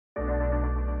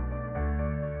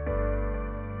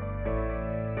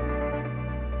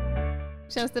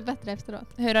Känns det bättre efteråt?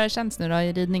 Hur har det känts nu då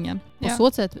i ridningen? På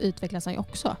så sätt utvecklas han ju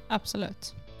också.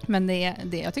 Absolut. Men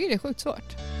jag tycker det är sjukt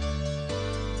svårt.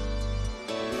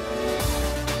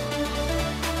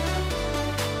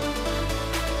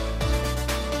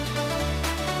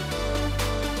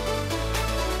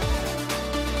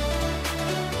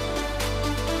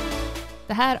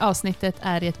 Det här avsnittet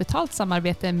är i ett betalt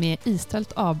samarbete med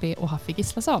Istölt AB och Haffi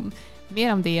Gíslason.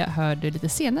 Mer om det hör du lite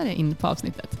senare in på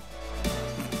avsnittet.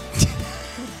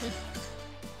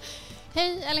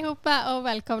 Hej allihopa och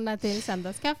välkomna till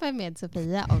söndagskaffe med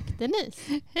Sofia och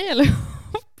Denise. Hej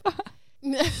allihopa!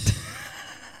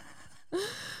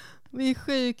 Vi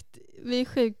är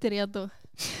sjukt redo.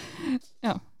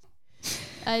 Ja.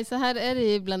 Nej, så här är det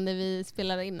ju ibland när vi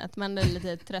spelar in att man är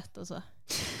lite trött och så.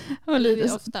 Och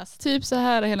lite, oftast. Typ så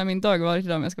här har hela min dag varit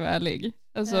idag om jag ska vara ärlig.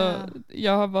 Alltså,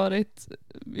 jag har varit,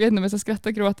 jag vet inte om jag ska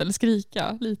skratta, gråta eller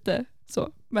skrika lite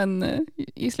så. Men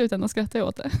i slutändan skrattar jag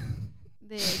åt det.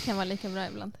 Det kan vara lika bra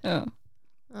ibland. Ja.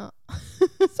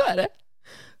 Så är det.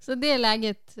 Så det är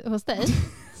läget hos dig?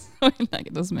 Så är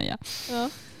läget hos mig, ja.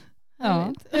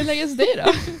 Ja. Hur är läget hos dig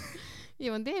då?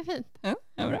 Jo, men det är fint. Ja,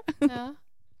 bra. Ja.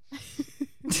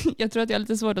 Jag tror att jag har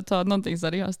lite svårt att ta någonting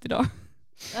seriöst idag.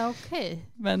 Okej.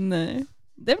 Men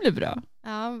det blir bra.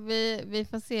 Ja, vi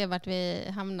får se vart vi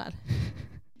hamnar.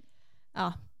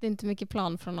 Ja, det är inte mycket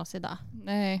plan från oss idag.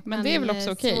 Nej, men det är väl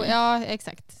också okej. Ja,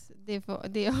 exakt.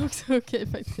 Det är också okej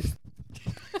faktiskt.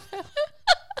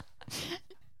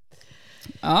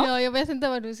 Ja, jag vet inte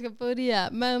var du ska börja.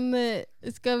 Men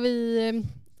ska vi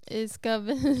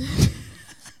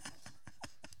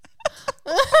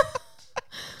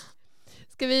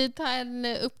ska vi ta en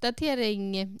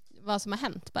uppdatering vad som har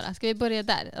hänt bara? Ska vi börja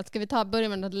där? Ska vi börja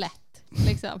med något lätt?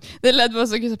 Liksom. Det lät bara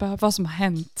så kul, vad som har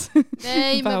hänt.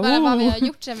 Nej, men bara vad vi har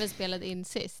gjort sedan vi spelade in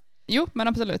sist. Jo, men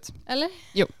absolut. Eller?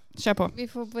 Jo, kör på. Vi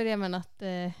får börja med något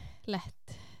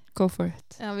lätt. Go for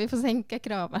it. Ja, vi får sänka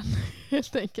kraven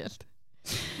helt enkelt.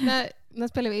 När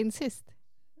spelade vi in sist?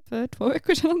 För 2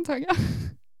 veckor sedan antar jag.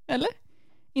 Eller?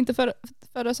 Inte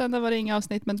förra söndag var det inga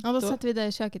avsnitt. Men då satt vi där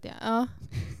i köket, ja.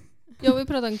 Ja, vi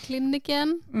pratade om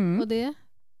kliniken och det.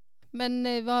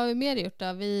 Men vad har vi mer gjort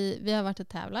då? Vi har varit och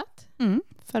tävlat.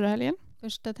 Förra helgen.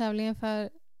 Första tävlingen för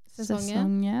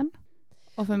säsongen.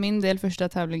 Och för min del första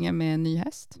tävlingen med en ny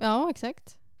häst. Ja,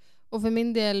 exakt. Och för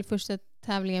min del första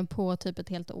tävlingen på typ ett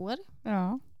helt år.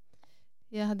 Ja.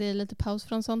 Jag hade lite paus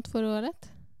från sånt förra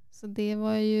året. Så det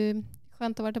var ju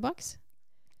skönt att vara tillbaks.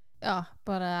 Ja,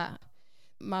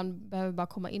 man behöver bara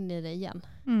komma in i det igen.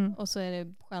 Och så är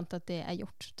det skönt att det är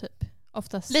gjort typ.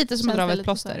 Oftast lite som att dra av ett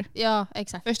plåster. Ja,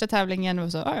 exakt. Första tävlingen var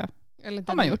så,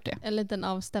 har man gjort det. En liten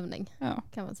avstämning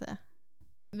kan man säga.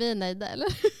 Vi är nöjda, eller?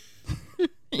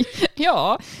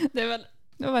 Ja, det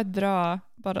var ett bra,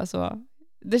 bara så.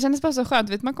 Det kändes bara så skönt,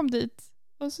 vet man kom dit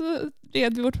och så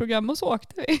red vi vårt program och så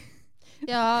åkte vi.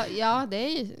 Ja, det är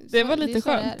ju det var lite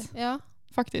skönt. Ja.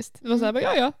 Faktiskt. Det var så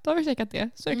här, då har vi checkat det,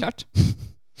 så är det klart.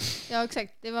 Ja,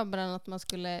 exakt. Det var bara något man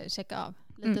skulle checka av.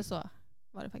 Lite så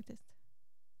var det faktiskt.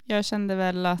 Jag kände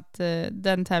väl att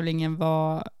den tävlingen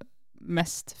var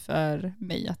mest för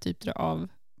mig att typ dra av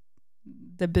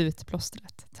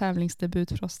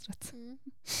tävlingsdebutplåstret.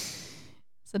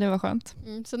 Så det var skönt.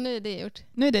 Så nu är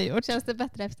det gjort. Känns det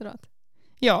bättre efteråt?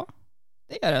 Ja,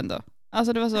 det gör det ändå.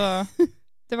 Alltså det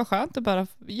var skönt att bara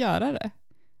göra det.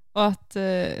 Och att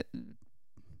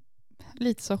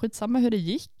lite så skitsamma hur det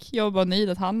gick. Jag var bara nöjd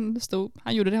att han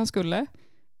gjorde det han skulle.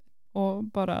 Och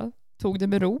bara tog det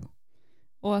med ro.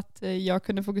 Och att jag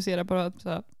kunde fokusera på att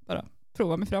bara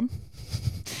prova mig fram.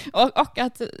 och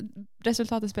att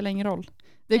resultatet spelar ingen roll.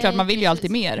 Det är klart, man vill ju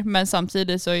alltid mer. Men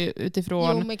samtidigt så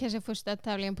utifrån... Jo, men kanske första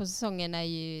tävlingen på säsongen är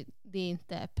ju... Det är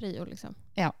inte prio liksom.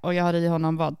 Ja, och jag har ridit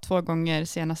honom 2 gånger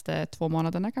senaste 2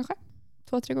 månaderna kanske.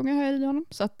 2-3 gånger har jag ridit honom.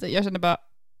 Så att jag kände bara...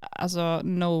 Alltså,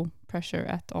 no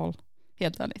pressure at all.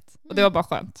 Helt ärligt. Och det var bara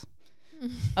skönt.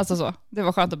 Alltså så. Det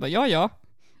var skönt att bara,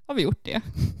 har vi gjort det.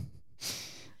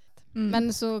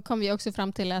 Men så kom vi också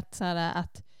fram till att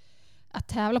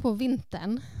tävla på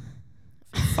vintern.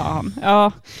 Fan.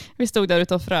 Ja, vi stod där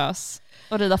ute och frös.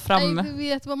 Och rida fram. Nej, du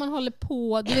vet vad man håller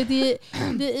på. Det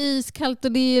är iskallt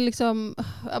och det är liksom...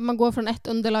 Man går från ett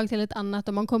underlag till ett annat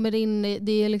och man kommer in.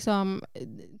 Det är liksom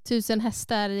 1000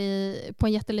 hästar på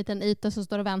en jätteliten yta som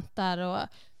står och väntar.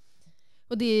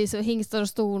 Och det är så hingstar och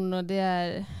ston och det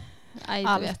är... Nej,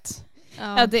 du vet.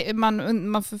 Ja. Ja,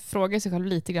 man får fråga sig själv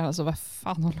lite grann, alltså, vad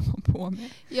fan håller man på med?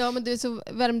 Ja, men så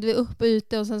värmde vi upp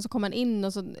ute och sen så kom man in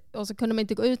och så kunde man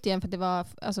inte gå ut igen för att det var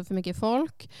alltså för mycket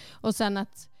folk. Och sen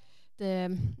att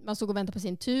man såg och väntade på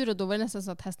sin tur och då var det nästan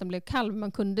så att hästen blev kall.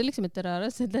 Man kunde liksom inte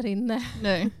röra sig där inne.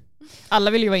 Nej.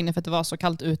 Alla ville ju vara inne för att det var så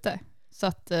kallt ute. Så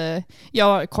att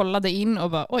jag kollade in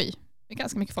och bara oj, det är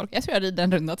ganska mycket folk. Jag tror jag rider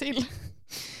en runda till.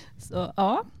 Så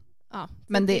ja. Ja,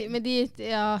 men det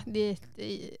är ett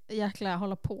jäkla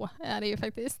hålla på är det ju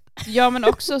faktiskt. Ja, men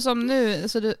också som nu,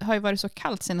 så det har ju varit så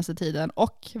kallt senaste tiden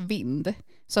och vind.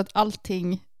 Så att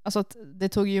allting, alltså att det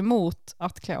tog ju emot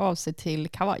att klä av sig till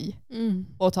kavaj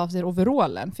och ta av sig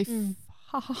overallen. Fy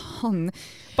fan.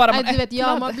 Bara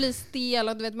man man blir stel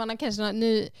och du vet, man kanske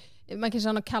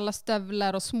har några kalla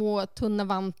stövlar och små tunna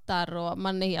vantar och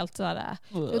man är helt sådär.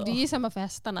 Och det är ju samma för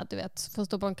hästarna, du vet, får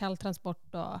stå på en kall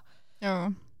transport och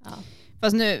ja.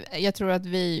 Fast nu, jag tror att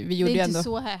vi gjorde ändå... Det är inte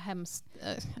så här hemskt.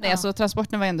 Nej, alltså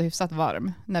transporten var ändå hyfsat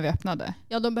varm när vi öppnade.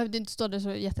 Ja, de behövde inte stå där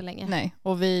så jättelänge. Nej,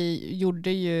 och vi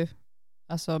gjorde ju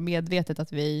alltså medvetet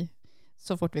att vi,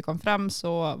 så fort vi kom fram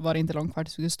så var det inte långt kvar till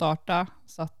vi skulle starta.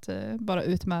 Så att bara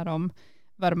ut med dem,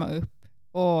 värma upp.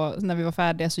 Och när vi var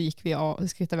färdiga så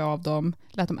skrittade vi av dem,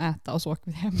 lät dem äta och så åkte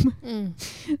vi hem.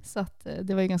 Så att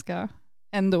det var ju ganska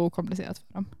ändå okomplicerat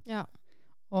för dem. Ja.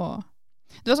 Och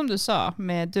det var som du sa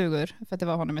med Dugur, för att det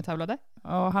var honom jag tävlade.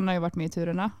 Och han har ju varit med i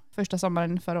turerna. Förra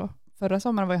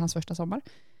sommaren var ju hans första sommar.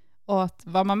 Och att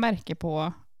vad man märker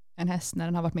på en häst när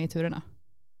den har varit med i turerna.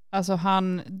 Alltså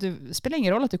det spelar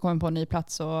ingen roll att du kommer på en ny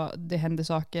plats och det händer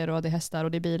saker och det är hästar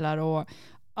och det är bilar och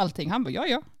allting. Han bara,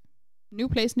 ja. New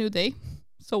place, new day.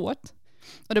 So what?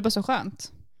 Och det är bara så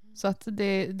skönt. Så att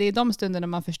det är de stunderna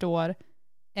man förstår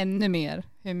ännu mer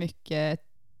hur mycket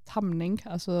tamning,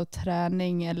 alltså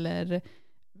träning eller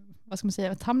vad ska man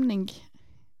säga, tamning,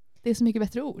 det är så mycket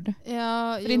bättre ord.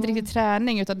 Ja, för det är inte riktigt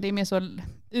träning utan det är mer så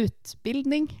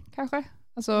utbildning kanske.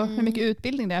 Alltså hur mycket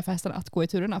utbildning det är för hästarna att gå i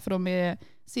turerna, för de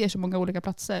ser så många olika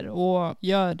platser och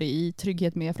gör det i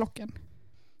trygghet med flocken.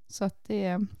 Så att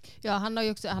det... Ja, han har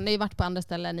ju varit på andra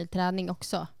ställen i träning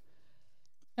också.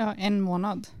 Ja, 1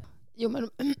 månad. Jo, men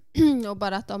och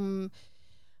bara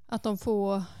att de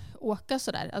får åka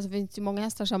sådär. Alltså det finns ju många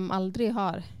hästar som aldrig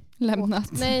har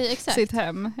lämnat sitt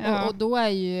hem. Ja. Och då är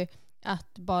ju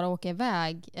att bara åka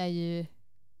iväg är ju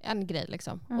en grej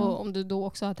liksom. Ja. Och om du då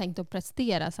också har tänkt att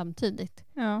prestera samtidigt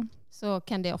så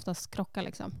kan det oftast krocka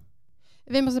liksom.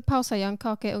 Vi måste pausa, jag har en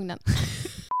kaka i ugnen.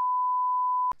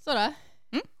 Sådär.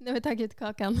 Nu har vi tagit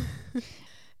kakan.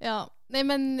 Ja, nej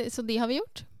men så det har vi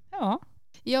gjort. Ja.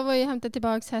 Jag var ju hämtat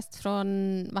tillbaka häst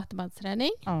från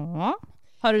vattenbandsträning. Ja.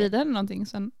 Har du ridit någonting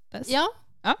sen dess? Ja,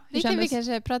 det kan vi kändes?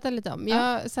 kanske prata lite om.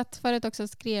 Jag satt förut också och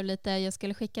skrev lite, jag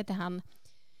skulle skicka till han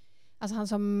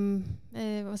som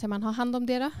har hand om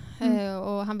det.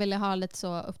 Och han ville ha lite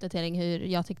så uppdatering hur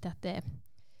jag tyckte att det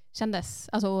kändes.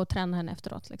 Alltså att träna henne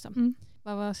efteråt liksom.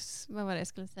 Vad var det jag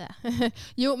skulle säga?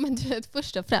 Jo, men du vet,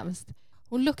 först och främst,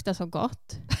 hon luktar så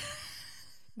gott.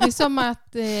 Det är som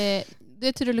att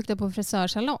det tror du luktar på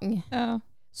frisörsalong. Ja.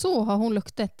 Så har hon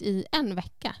luktat i 1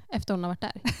 vecka efter hon har varit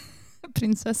där.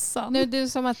 Prinsessan. Nu, det är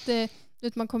som att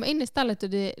man kommer in i stallet och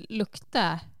det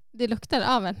luktar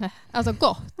av henne. Alltså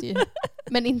gott ju.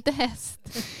 Men inte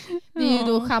häst. Det är ju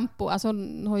då shampoo. Alltså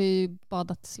hon har ju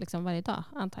badat liksom varje dag,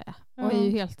 antar jag. Och är ju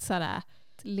helt sådär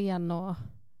len och...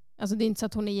 Alltså det är inte så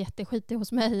att hon är jätteskitig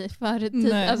hos mig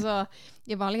alltså,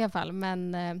 i vanliga fall.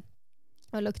 Men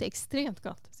hon luktar extremt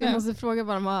gott. Så jag måste fråga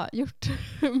vad de har gjort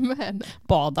med henne.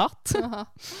 Badat.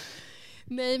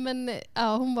 Nej, men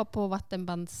hon var på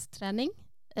vattenbandsträning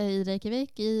i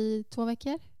Reykjavik i 2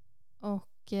 veckor. Och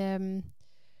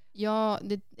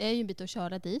det är ju en bit att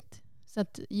köra dit. Så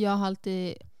att jag har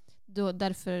alltid...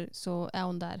 därför så är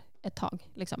hon där ett tag.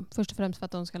 Liksom. Först och främst för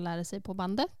att de ska lära sig på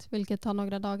bandet, vilket tar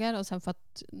några dagar. Och sen för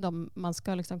att man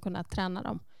ska liksom kunna träna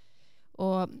dem.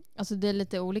 Och alltså det är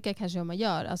lite olika kanske hur man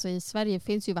gör. Alltså i Sverige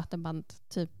finns ju vattenband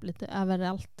typ lite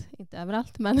överallt. Inte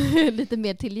överallt, men lite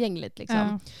mer tillgängligt. Liksom.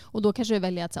 Ja. Och då kanske du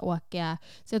väljer att åka.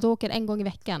 Så att du åker 1 gång i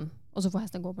veckan och så får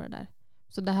hästen gå på det där.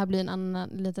 Så det här blir en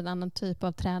lite annan typ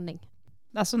av träning.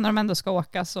 Alltså när de ändå ska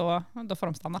åka så då får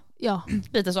de stanna. Ja.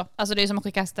 Lite så. Alltså det är som att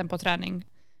skicka hästen på träning.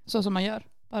 Så som man gör.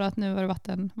 Bara att nu var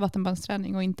det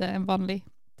vattenbandsträning och inte en vanlig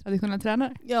traditionell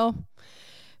tränare. Ja,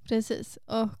 precis.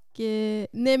 Och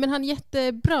nej, men han är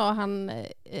jättebra,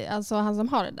 han som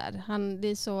har det där. Det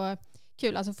är så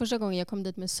kul. Alltså första gången jag kom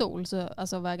dit med Sol så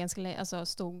alltså var jag ganska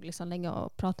stod liksom länge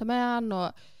och pratade med han,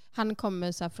 och han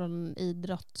kommer så här från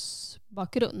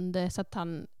idrottsbakgrund, så att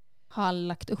han har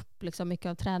lagt upp liksom mycket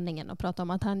av träningen och pratat om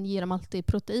att han ger dem alltid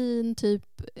protein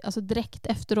typ alltså direkt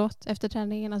efter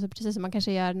träningen, alltså precis som man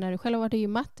kanske gör när du själv har varit i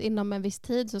gymmat. Inom en viss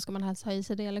tid så ska man helst ha i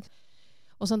sig det liksom.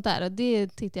 Och sånt där. Och det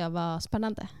tyckte jag var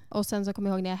spännande. Och sen så kommer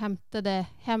jag ihåg när jag hämtade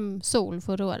hem Sol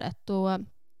förra året. Då hade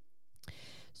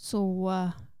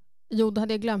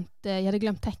jag hade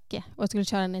glömt täcke. Och jag skulle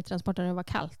köra den i transporten när det var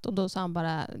kallt. Och då sa han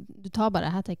bara, du tar bara det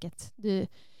här täcket. Det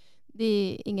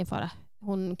är ingen fara.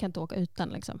 hon kan inte åka utan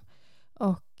liksom.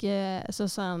 Och så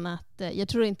sa han att jag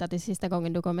tror inte att det är sista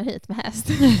gången du kommer hit med häst.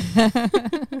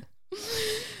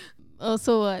 Och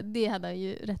så, det hade han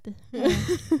ju rätt i.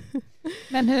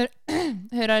 Men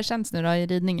hur har det känts nu då i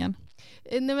ridningen?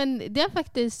 Nej, men det har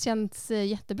faktiskt känts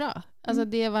jättebra. Alltså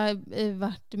det har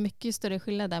varit mycket större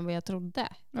skillnad än vad jag trodde.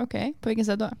 Okej, på vilket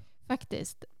sätt då?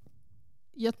 Faktiskt.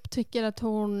 Jag tycker att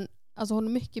hon är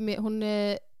mycket mer, hon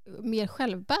är mer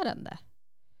självbärande.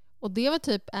 Och det var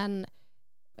typ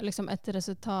liksom ett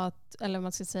resultat, eller vad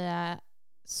man ska säga,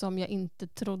 som jag inte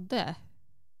trodde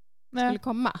skulle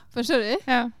komma. Förstår du?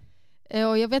 Ja.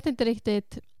 Och jag vet inte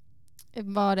riktigt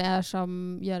vad det är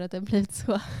som gör att det har blivit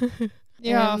så.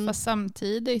 Ja, fast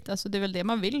samtidigt, alltså det är väl det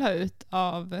man vill ha ut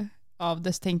av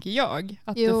det, tänker jag.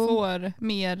 Att du får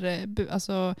mer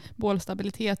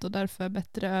bålstabilitet och därför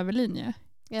bättre överlinje.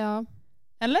 Ja.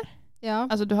 Eller? Ja.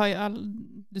 Alltså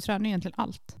du tränar ju egentligen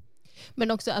allt.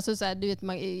 Men också, alltså, så här, du vet,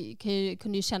 man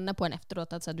kunde ju känna på en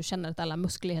efteråt att så här, du känner att alla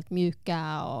muskler är helt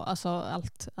mjuka och alltså,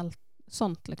 allt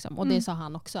sånt. Liksom. Och det sa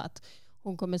han också, att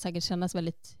hon kommer säkert kännas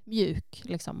väldigt mjuk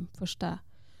liksom,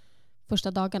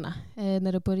 första dagarna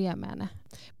när du börjar med henne.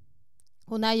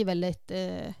 Hon är ju väldigt,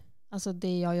 alltså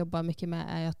det jag jobbar mycket med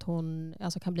är att hon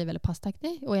alltså, kan bli väldigt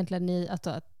passtaktig. Och egentligen att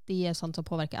det är sånt som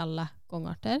påverkar alla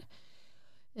gångarter.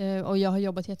 Och jag har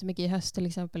jobbat jättemycket i höst till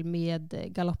exempel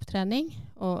med galoppträning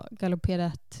och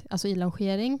galopperat, alltså i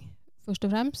longering först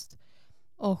och främst.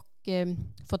 Och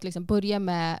fått liksom börja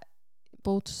med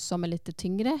boots som är lite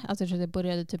tyngre. Alltså jag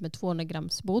började typ med 200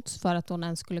 grams boots för att hon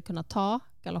ens skulle kunna ta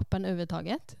galoppen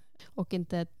överhuvudtaget och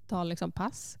inte ta liksom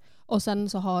pass. Och sen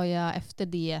så har jag efter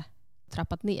det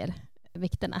trappat ner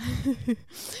vikterna.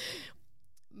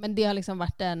 Men det har liksom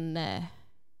varit en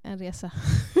resa,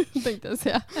 tänkte jag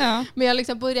säga. Ja. Men jag har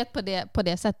liksom börjat på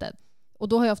det sättet. Och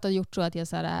då har jag ofta gjort så att jag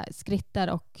så här, skrittar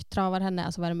och travar henne,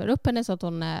 alltså värmer upp henne så att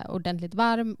hon är ordentligt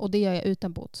varm. Och det gör jag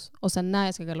utan boots. Och sen när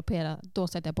jag ska galoppera, då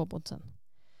sätter jag på bootsen.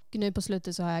 Nu på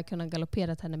slutet så har jag kunnat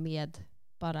galoppera henne med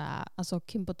bara alltså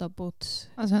Kimbota boots.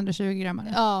 Alltså 120 gram?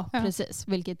 Ja, precis.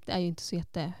 Vilket är ju inte så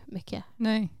jättemycket.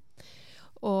 Nej.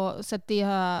 Och så att det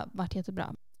har varit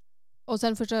jättebra. Och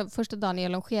sen första dagen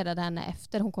jag longerade henne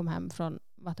efter hon kom hem från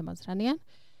vattenbandsträningen.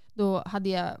 Då hade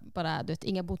jag bara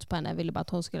inga boots på henne. Jag ville bara att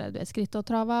hon skulle skritta och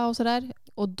trava och sådär.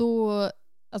 Och då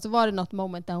alltså var det något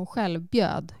moment där hon själv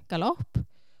bjöd galopp.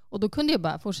 Och då kunde jag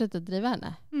bara fortsätta driva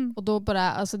henne. Mm. Och då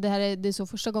bara, alltså det är så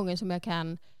första gången som jag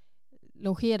kan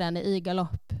longera henne i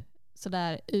galopp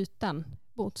sådär utan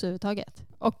boots överhuvudtaget.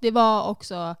 Och det var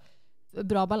också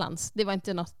bra balans. Det var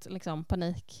inte något liksom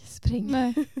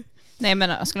panikspring. Nej,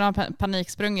 men skulle du ha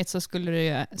paniksprungit så skulle du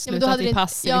ju sluta i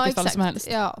pass i vilket fall som helst.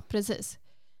 Ja, precis.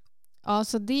 Ja,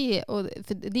 så det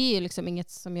är liksom inget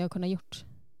som jag har kunnat gjort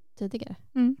tidigare.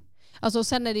 Mm. Alltså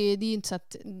sen är det ju inte så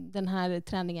att den här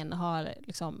träningen har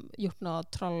liksom gjort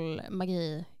något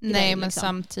trollmagi. Nej, men liksom.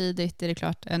 Samtidigt är det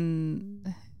klart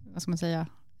vad ska man säga,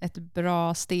 ett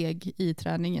bra steg i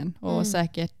träningen och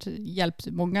säkert hjälpt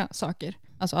många saker.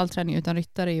 Alltså all träning utan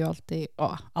ryttare är ju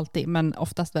alltid, men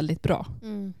oftast väldigt bra.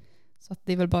 Mm. Så att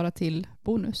det är väl bara till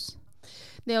bonus.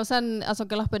 Nej, och sen alltså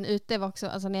galoppen ute var också,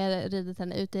 alltså när jag ridit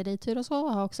henne ute i ridtur och så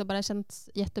har också bara känts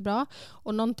jättebra.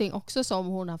 Och någonting också som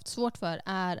hon har haft svårt för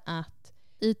är att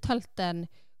i tölten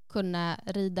kunna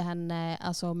rida henne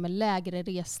alltså med lägre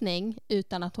resning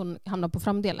utan att hon hamnar på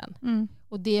framdelen. Mm.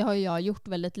 Och det har jag gjort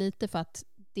väldigt lite för att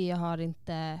det har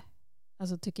inte,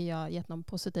 alltså tycker jag, gett någon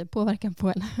positiv påverkan på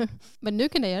henne. Men nu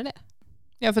kan jag göra det.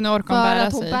 Ja, för nu orkar hon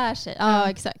bära sig. För att hon bär sig, ja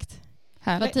exakt.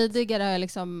 Härligt. För tidigare har jag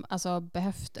liksom, alltså,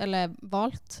 behövt eller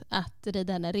valt att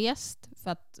rida henne rest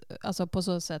för att alltså, på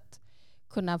så sätt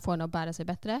kunna få henne att bära sig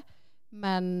bättre.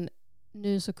 Men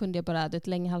nu så kunde jag bara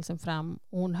länge halsen fram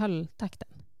och hon höll takten.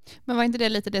 Men var inte det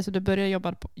lite det som du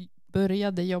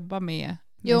började jobba med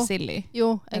Silly?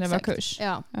 Jo, exakt. När det var kurs?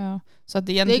 Ja. Så att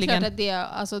egentligen... Det är klart att det,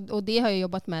 alltså, och det har jag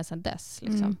jobbat med sedan dess.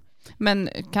 Liksom. Mm. Men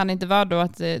kan det inte vara då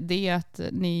att det är att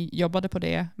ni jobbade på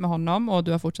det med honom och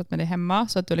du har fortsatt med det hemma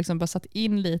så att du liksom bara satt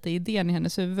in lite idén i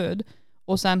hennes huvud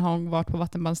och sen har hon varit på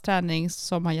vattenbandsträning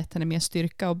som har gett henne mer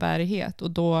styrka och bärighet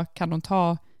och då kan hon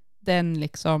ta den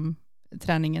liksom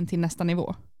träningen till nästa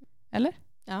nivå? Eller?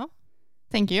 Ja.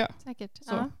 Tänker jag. Säkert.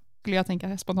 Så skulle jag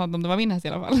tänka spontant om det var min häst i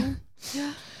alla fall.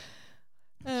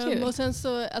 Och sen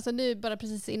så, alltså nu bara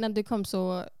precis innan du kom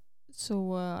så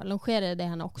longerade det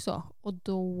henne också. Och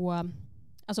då,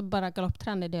 alltså bara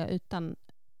galopptränade jag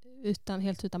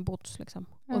helt utan boots liksom.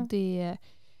 Ja. Och det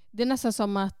är nästan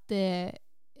som att det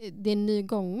är en ny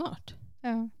gångart.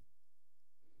 Ja.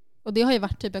 Och det har ju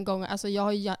varit typ en gång, alltså jag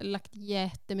har ju lagt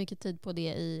jättemycket tid på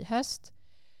det i höst.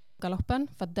 galoppen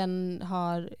för att den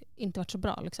har inte varit så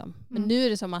bra liksom. Men Mm. nu är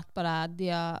det som att bara det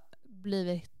har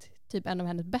blivit typ en av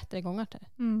hennes bättre gångarter.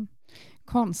 Mm.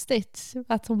 Konstigt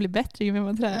att hon blir bättre ju mer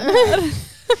man tränar.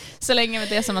 Så länge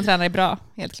det som man tränar är bra,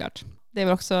 helt klart. Det är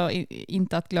väl också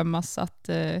inte att glömmas att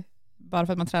bara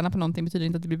för att man tränar på någonting betyder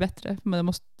inte att det blir bättre.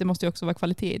 Men det måste ju också vara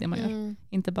kvalitet i det man gör.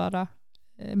 Inte bara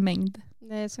mängd.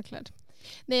 Nej, såklart.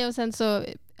 Nej, och sen så,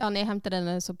 när jag hämtade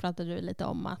den så pratade du lite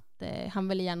om att han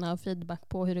vill gärna ha feedback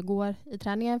på hur det går i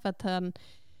träningen. För att han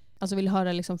vill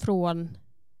höra liksom från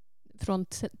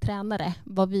tränare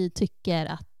vad vi tycker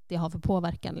att det har för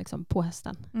påverkan liksom, på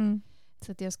hästen. Mm.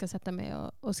 Så att jag ska sätta mig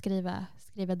och skriva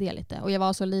det lite. Och jag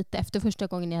var så lite, efter första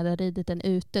gången jag hade ridit den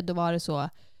ute, då var det så,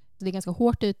 det är ganska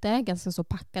hårt ute, ganska så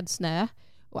packad snö.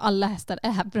 Och alla hästar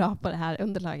är bra på det här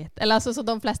underlaget. Eller alltså så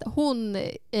de flesta, hon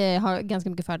har ganska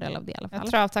mycket fördel av det i alla fall. Jag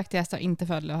tror att taktiga hästar inte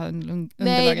fördel av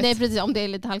underlaget. Nej, precis. Om det är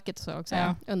lite halkigt så också.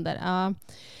 Ja. Under. Ja.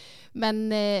 Men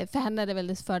för henne är det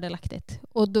väldigt fördelaktigt.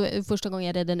 Och då, första gången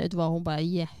jag red den ut var hon bara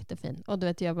jättefin. Och då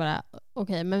vet jag bara,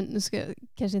 okej, men nu ska jag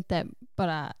kanske inte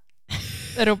bara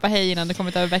ropa hej innan det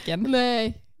kommit över bäcken.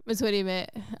 Nej, men så är det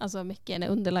med mycket när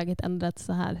underlaget ändrats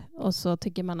så här. Och så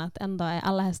tycker man att en dag är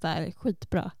alla hästar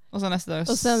skitbra. Och så nästa dag och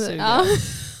sen, suger. Ja.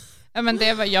 Ja, men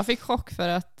jag fick chock för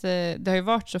att det har ju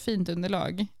varit så fint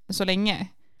underlag så länge.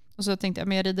 Och så tänkte jag,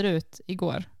 men jag rider ut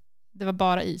igår. Det var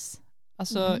bara is.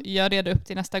 Alltså jag red upp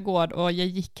till nästa gård och jag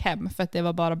gick hem för att det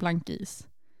var bara blank is.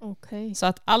 Okay. Så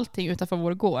att allting utanför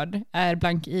vår gård är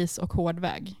blank is och hård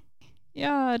väg.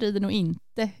 Jag rider nog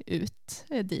inte ut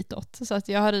ditåt. Så att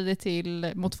jag har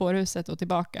ridit mot fårhuset och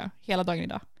tillbaka hela dagen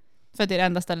idag. För att det är det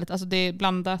enda stället. Alltså det är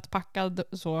blandat, packad,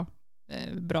 så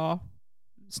bra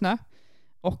snö.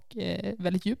 Och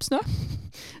väldigt djup snö.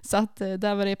 Så att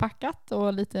där var det packat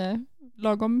och lite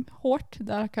lagom hårt.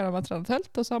 Där kan man träna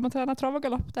tält och så har man tränat trav och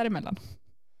galopp däremellan.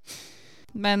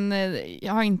 Men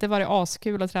jag har inte varit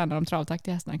askul att träna de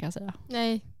travtaktiga hästarna, kan jag säga.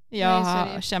 Nej. Jag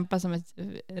har kämpat som ett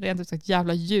rent ut sagt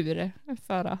jävla djur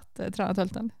för att träna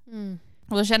tälten. Mm.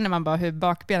 Och då känner man bara hur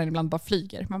bakbenen ibland bara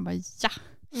flyger. Man bara ja.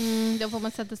 Då får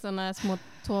man sätta sådana små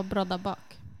tåbroddar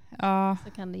bak. Ja.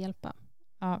 Så kan det hjälpa.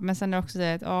 Ja, men sen är det också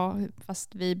det att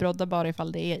fast vi broddar bara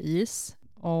ifall det är is.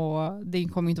 Och det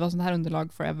kommer inte vara sånt här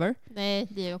underlag forever. Nej,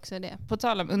 det är också det. På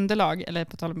tal om underlag, eller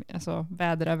på tal om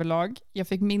väder överlag. Jag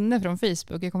fick minne från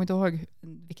Facebook, jag kommer inte ihåg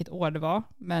vilket år det var.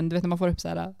 Men du vet när man får upp så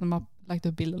här, när man har lagt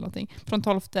upp bilder eller någonting. Från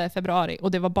 12 februari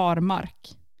och det var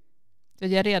barmark.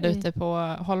 Jag red ute på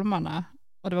holmarna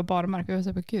och det var barmark och jag var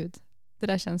så på gud. Det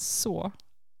där känns så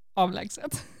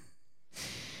avlägset.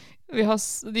 Det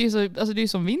är ju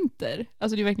som vinter.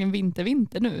 Alltså det är verkligen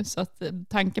vinter nu. Så att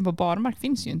tanken på barmark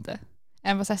finns ju inte.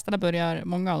 Även vad hästarna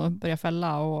många av dem börjar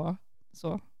fälla och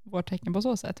så. Vårt tecken på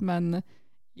så sätt. Men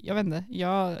jag vet inte.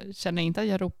 Jag känner inte att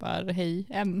jag ropar hej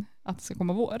än att det ska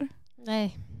komma vår.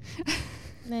 Nej.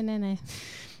 Nej.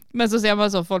 Men så ser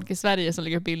man så folk i Sverige som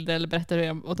lägger upp bilder eller berättar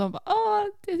hur och de bara,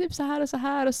 det är typ så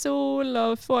här och sol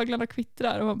och fåglarna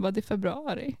kvittrar. Och man bara, det är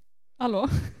februari. Hallå?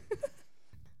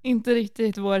 Inte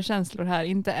riktigt våra känslor här,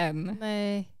 inte än.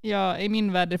 Nej. Ja, i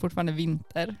min värld är det fortfarande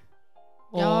vinter.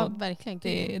 Och ja,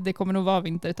 verkligen. Det kommer nog vara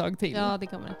vinter ett tag till. Ja, det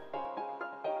kommer det.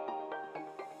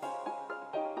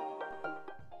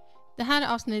 Det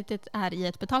här avsnittet är i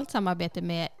ett betalt samarbete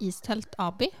med Istölt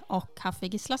AB och Haffi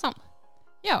Gíslason.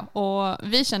 Ja, och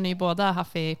vi känner ju båda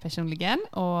Haffi personligen.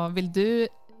 Och vill du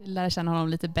lära känna honom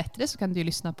lite bättre så kan du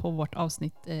lyssna på vårt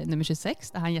avsnitt nummer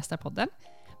 26 där han gästar podden.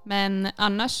 Men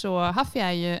annars så, Haffi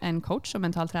är ju en coach och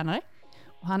mental tränare.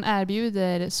 Och han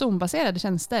erbjuder zonbaserade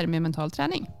tjänster med mental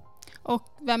träning.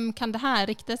 Och vem kan det här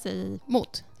rikta sig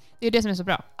mot? Det är det som är så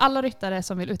bra. Alla ryttare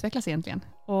som vill utvecklas egentligen.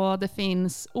 Och det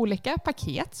finns olika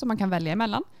paket som man kan välja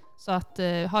emellan. Så att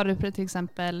har du till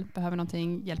exempel behöver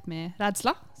någonting hjälp med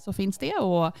rädsla så finns det.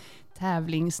 Och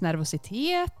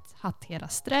tävlingsnervositet, hantera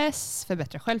stress,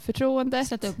 förbättra självförtroende.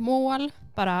 Sätta upp mål.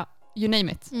 Bara you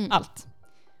name it. Allt.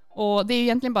 Och det är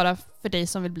egentligen bara för dig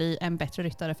som vill bli en bättre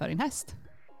ryttare för din häst.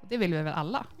 Och det vill vi väl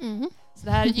alla. Så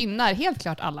det här gynnar helt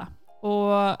klart alla.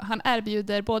 Och han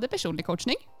erbjuder både personlig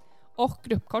coachning och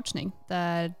gruppcoachning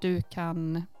där du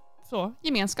kan få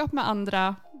gemenskap med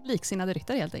andra liksinnade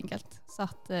ryttare helt enkelt. Så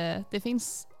att det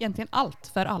finns egentligen allt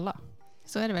för alla.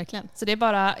 Så är det verkligen. Så det är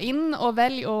bara in och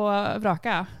välj och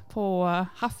vraka på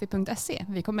haffi.se.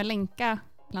 Vi kommer länka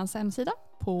hans hemsida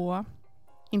på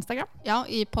Instagram. Ja,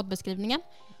 i poddbeskrivningen.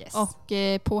 Yes. Och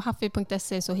på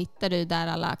haffi.se så hittar du där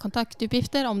alla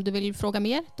kontaktuppgifter. Om du vill fråga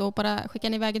mer, då bara skicka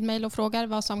ni iväg ett mejl och frågar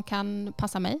vad som kan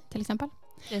passa mig till exempel.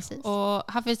 Precis.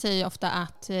 Och Haffi säger ofta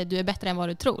att du är bättre än vad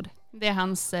du tror. Det är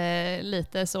hans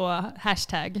lite så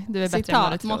hashtag. Du är bättre Citat, än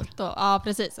vad du tror. motto. Ja,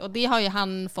 precis. Och det har ju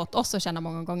han fått oss att känna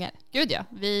många gånger. Gud ja.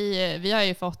 Vi har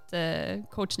ju fått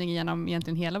coachning genom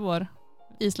egentligen hela vår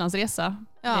Islandsresa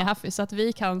med Haffi. Så att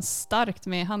vi kan starkt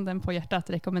med handen på hjärtat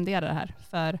rekommendera det här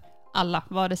för alla.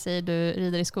 Vare sig du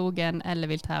rider i skogen eller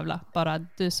vill tävla. Bara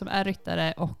du som är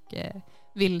ryttare och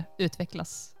vill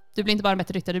utvecklas. Du blir inte bara en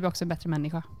bättre ryttare, du blir också en bättre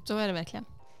människa. Så är det verkligen.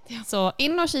 Ja. Så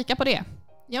in och kika på det.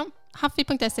 Ja,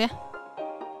 haffi.se.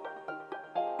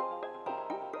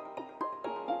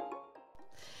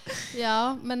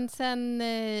 Ja, men sen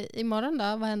imorgon då?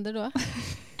 Vad händer då?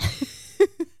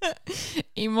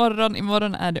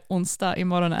 Imorgon är det onsdag.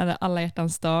 Imorgon är det alla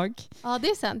hjärtans dag. Ja, det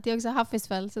är sant. Det är också Haffis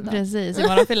födelsedag. Precis,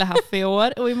 imorgon fyller Haffi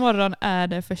år. Och imorgon är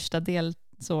det första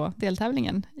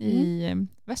deltävlingen i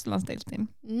Västerlandsdeltin.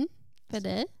 För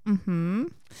dig. Mm-hmm.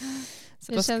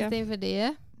 Så hur känns det inför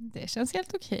det? Det känns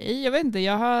helt okej. Jag vet inte,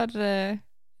 jag har...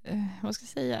 vad ska jag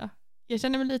säga? Jag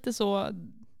känner mig lite så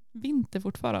vinter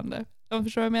fortfarande. Jag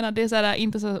förstår vad jag menar. Det är så här,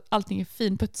 inte så allting är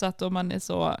finputsat och man är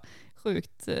så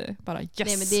sjukt bara yes.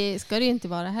 Nej, men det ska det ju inte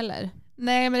vara heller.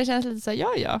 Nej, men det känns lite så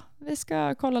här, ja. Vi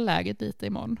ska kolla läget lite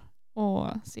imorgon och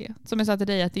se. Som jag sa till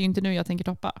dig, att det är ju inte nu jag tänker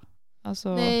toppa.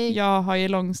 Alltså, jag har ju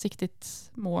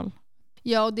långsiktigt mål.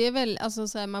 Ja, och det är väl, alltså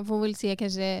så här, man får väl se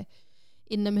kanske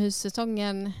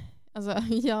inomhussäsongen. Alltså,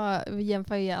 jag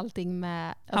jämför ju allting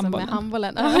med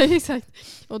handbollen. Ja, exakt.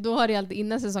 Och då har det alltid,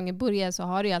 innan säsongen börjar så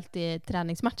har det ju alltid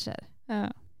träningsmatcher.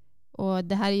 Ja. Och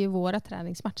det här är ju våra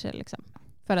träningsmatcher liksom.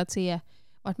 För att se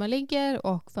vart man ligger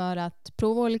och för att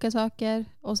prova olika saker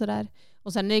och sådär.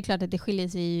 Och sen är det klart att det skiljer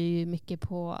sig ju mycket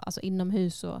på alltså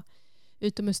inomhus och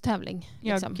utomhustävling.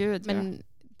 Liksom. Ja, gud, men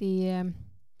det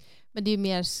är ju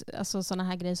mer alltså, sådana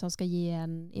här grejer som ska ge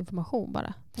en information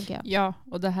bara, tänker jag. Ja,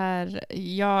 och det här,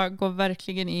 jag går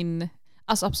verkligen in,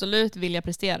 alltså absolut vill jag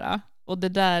prestera. Och det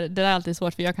där är alltid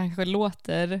svårt, för jag kanske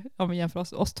låter, om vi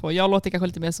jämför oss två, jag låter kanske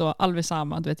lite mer så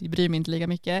allvarsamma, du vet, jag bryr mig inte lika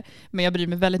mycket, men jag bryr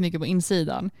mig väldigt mycket på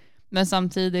insidan. Men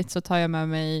samtidigt så tar jag med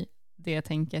mig det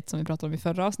tänket som vi pratade om i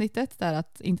förra avsnittet, där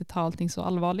att inte ta allting så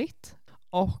allvarligt.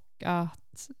 Och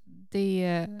att det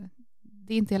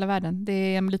är inte hela världen. Det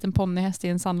är en liten ponnyhäst i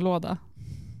en sandlåda.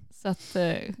 Så att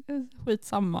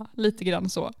skitsamma, lite grann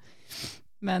så.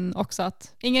 Men också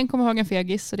att ingen kommer ihåg en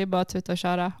fegis, så det är bara att tuta och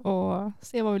köra och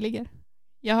se var vi ligger.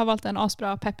 Jag har valt en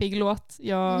asbra peppig låt.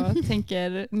 Jag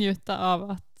tänker njuta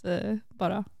av att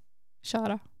bara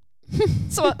köra.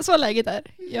 Så läget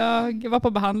är. Jag var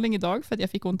på behandling idag för att jag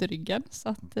fick ont i ryggen. Så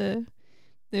att, det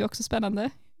är också spännande.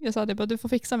 Jag sa det bara, du får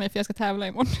fixa mig för jag ska tävla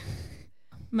imorgon.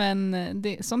 Men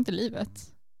det är sånt i livet.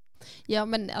 Ja,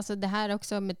 men alltså det här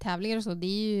också med tävlingar och så, det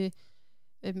är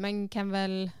ju, man kan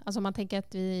väl, alltså om man tänker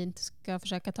att vi inte ska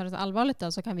försöka ta det så allvarligt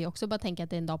då, så kan vi också bara tänka att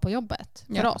det är en dag på jobbet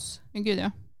för oss. Gud,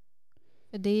 ja.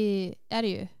 För det är det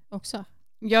ju också.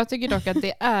 Jag tycker dock att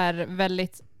det är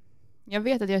väldigt, jag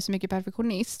vet att jag är så mycket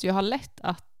perfektionist. Jag har lätt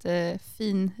att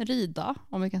finrida,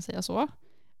 om vi kan säga så.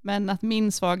 Men att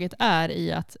min svaghet är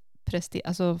i att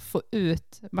alltså få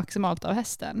ut maximalt av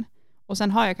hästen. Och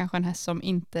sen har jag kanske en häst som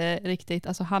inte riktigt,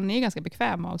 alltså han är ju ganska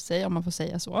bekväm av sig, om man får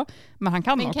säga så. Men han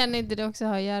kan Men också. kan inte det också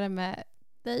ha att göra med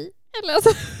dig? Eller alltså?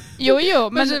 Jo,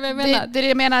 men det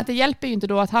jag menar att det hjälper ju inte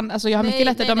då att han, alltså jag har mycket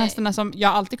lättare de hästarna som, jag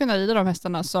har alltid kunnat rida de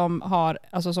hästarna som har,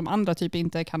 alltså som andra typ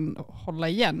inte kan hålla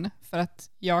igen. För att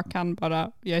jag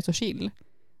är så chill.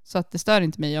 Så att det stör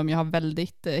inte mig om jag har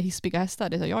väldigt hispiga hästar,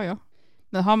 det är så, ja.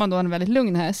 Men har man då en väldigt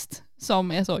lugn häst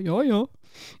som är så, ja.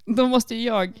 Då måste ju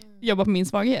jag jobba på min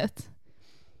svaghet.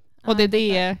 Och det är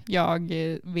det jag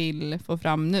vill få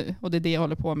fram nu. Och det är det jag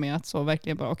håller på med, att så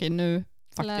verkligen bara, okej, nu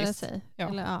faktiskt. Lära sig. Ja.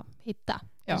 Eller hitta.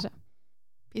 Ja.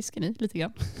 Pisken i lite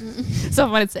grann. Så får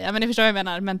man inte säga. Men ni förstår vad jag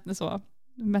menar. Men så,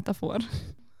 metafor.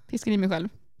 Pisken i mig själv.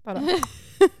 Bara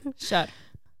kör.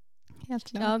 Helt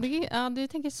klart. Ja, du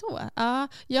tänker så. Ja,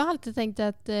 jag har alltid tänkt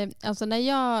att alltså när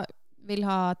jag vill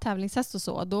ha tävlingshäst och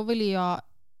så, då vill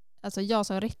jag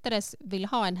som ryttare vill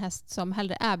ha en häst som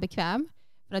hellre är bekväm.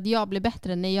 För att jag blir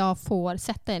bättre när jag får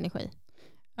sätta energi.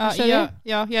 Ja,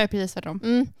 jag är precis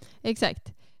tvärtom.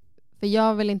 Exakt. För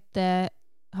jag vill inte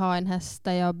ha en häst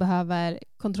där jag behöver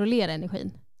kontrollera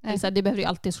energin. Det behöver ju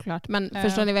alltid såklart. Men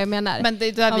förstår ni vad jag menar? Men det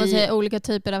är där man säger olika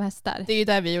typer av hästar. Det är ju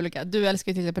där vi är olika. Du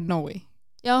älskar till exempel Noe.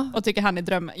 Ja. Och tycker han är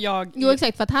drömmen. Jo,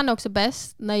 exakt. För att han är också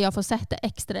bäst när jag får sätta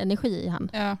extra energi i han.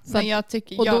 Ja, men jag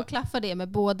tycker... Och då klaffar det med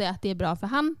både att det är bra för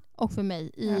han och för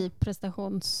mig i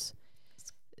prestations...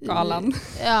 Galan.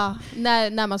 Ja,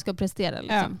 när man ska prestera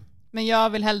liksom. Men jag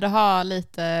vill hellre ha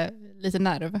lite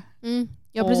nerv.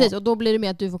 Ja, precis. Och då blir det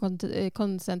mer att du får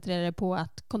koncentrera dig på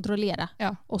att kontrollera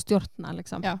och stjortna.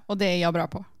 Liksom. Ja, och det är jag bra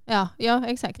på. Ja,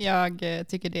 exakt. Jag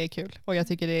tycker det är kul och jag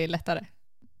tycker det är lättare.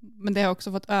 Men det har jag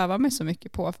också fått öva mig så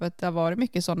mycket på, för att det har varit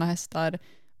mycket sådana hästar.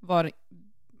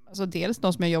 Alltså dels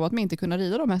de som jag jobbat med inte kunna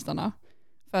rida de hästarna.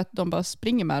 För att de bara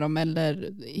springer med dem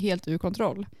eller helt ur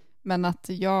kontroll. Men att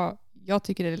jag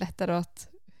tycker det är lättare att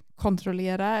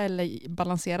kontrollera eller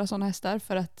balansera sådana hästar,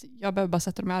 för att jag behöver bara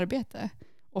sätta dem i arbete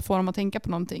och få dem att tänka på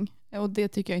någonting. Och det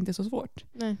tycker jag inte är så svårt.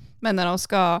 Nej. Men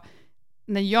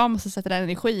när jag måste sätta den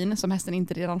energin som hästen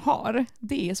inte redan har,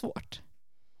 det är svårt.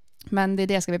 Men det är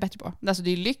det jag ska bli bättre på. Alltså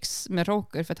det är lyx med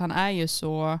Roker, för att han är ju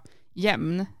så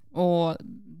jämn och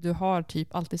du har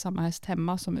typ alltid samma häst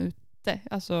hemma som ute.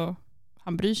 Alltså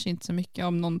han bryr sig inte så mycket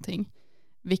om någonting,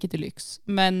 vilket är lyx.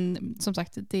 Men som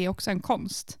sagt, det är också en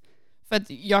konst. För att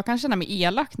jag kan känna mig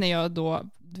elak när jag då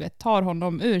tar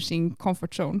honom ur sin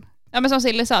comfort zone. Ja, men som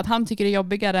Silje sa, att han tycker det är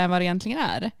jobbigare än vad det egentligen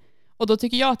är. Och då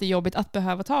tycker jag att det är jobbigt att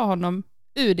behöva ta honom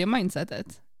ur det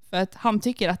mindsetet. För att han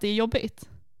tycker att det är jobbigt.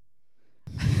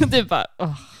 Du bara,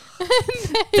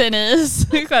 Denise,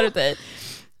 skärp dig.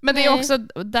 Men det är också,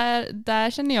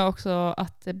 där känner jag också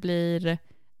att det blir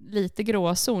lite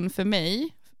gråzon för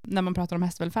mig när man pratar om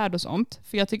hästvälfärd och sånt.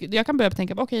 För jag kan börja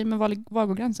tänka, okej, men var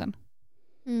går gränsen?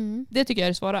 Det tycker jag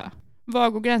är det svåra. Var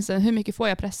går gränsen? Hur mycket får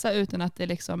jag pressa utan att det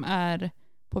liksom är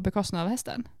på bekostnad av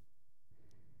hästen?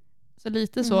 Så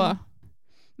lite så.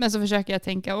 Men så försöker jag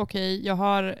tänka, okej, jag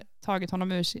har tagit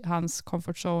honom ur hans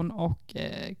comfort zone och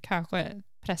kanske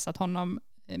pressat honom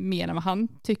mer än vad han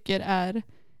tycker är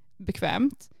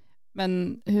bekvämt.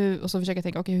 Men och så försöker jag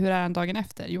tänka, okej, hur är han dagen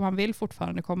efter? Jo, han vill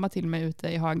fortfarande komma till mig ute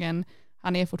i hagen.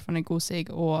 Han är fortfarande gosig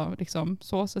och liksom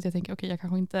så att jag tänker, okej, jag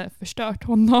kanske inte förstört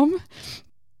honom.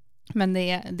 Men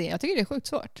jag tycker det är sjukt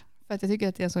svårt. För att jag tycker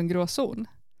att det är en sån gråzon.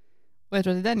 Och jag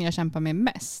tror att det är den jag kämpar med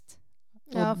mest.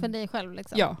 Ja, för dig själv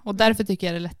liksom. Ja, och därför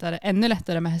tycker jag det är ännu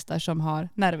lättare med hästar som har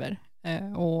nerver.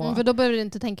 För då behöver du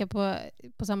inte tänka på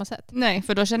samma sätt. Nej,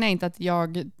 för då känner jag inte att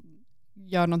jag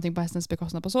gör någonting på hästens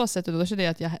bekostnad på så sätt. Och då känner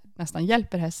jag att jag nästan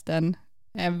hjälper hästen.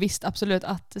 Visst, absolut,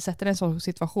 att sätta en sån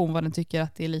situation var den tycker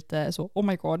att det är lite så, oh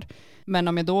my god. Men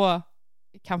om jag då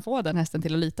kan få den hästen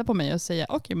till att lita på mig och säga,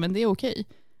 okej, men det är okej.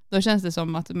 Då känns det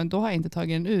som att, men då har jag inte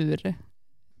tagit den ur.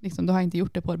 Liksom, då har jag inte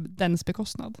gjort det på dens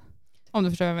bekostnad. Om du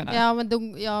förstår vad jag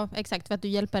menar. Ja, exakt. För att du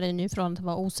hjälper dig nu från att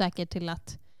vara osäker till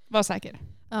att vara säker.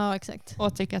 Ja, exakt.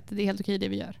 Och tycka att det är helt okej det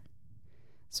vi gör.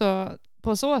 Så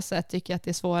på så sätt tycker jag att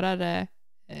det är svårare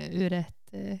ur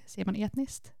ett, ser man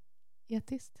etniskt?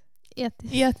 Etiskt.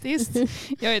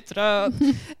 Jag är trött.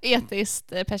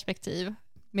 Etiskt perspektiv.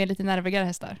 Med lite nervigare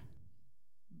hästar.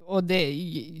 Och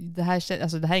det här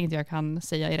är inget jag kan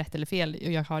säga är rätt eller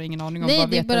fel. Jag har ingen aning om vad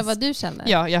det är bara vad du känner.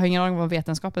 Ja, jag har ingen aning om vad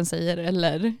vetenskapen säger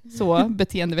eller så,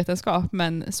 beteendevetenskap.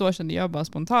 Men så känner jag bara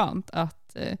spontant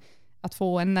att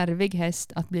få en nervig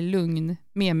häst att bli lugn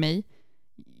med mig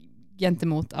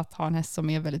gentemot att ha en häst som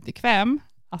är väldigt bekväm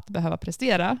att behöva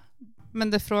prestera.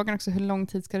 Men det är frågan också, hur lång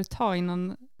tid ska det ta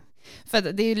innan... För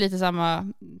det är ju lite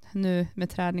samma nu med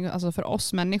träning, alltså för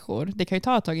oss människor. Det kan ju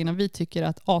ta ett tag innan vi tycker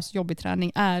att asjobbig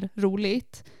träning är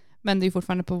roligt. Men det är ju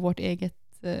fortfarande på vårt eget...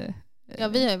 Ja,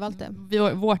 vi har ju valt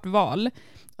det. Vårt val.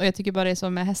 Och jag tycker bara det är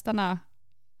som med hästarna.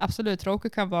 Absolut, Roker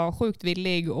kan vara sjukt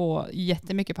villig och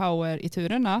jättemycket power i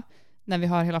turerna. När vi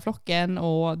har hela flocken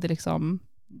och det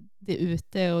är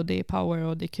ute och det är power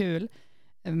och det är kul.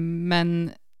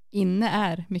 Men inne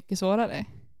är mycket svårare.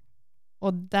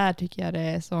 Och där tycker jag det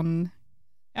är sån,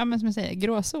 ja men som jag säger,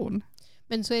 gråzon.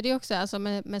 Men så är det också, alltså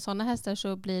med sådana hästar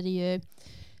så blir det ju,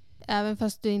 även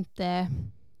fast du inte,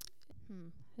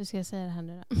 hur ska jag säga det här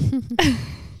nu då?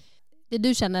 Det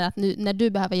du känner att nu, när du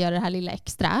behöver göra det här lilla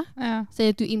extra, säg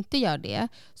att du inte gör det,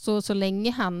 så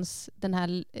länge den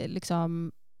här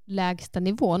liksom lägsta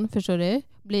nivån, förstår du,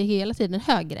 blir hela tiden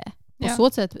högre. På så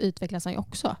sätt utvecklas han ju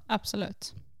också.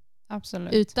 Absolut.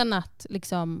 Utan att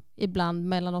liksom ibland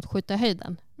mellanåt skjuta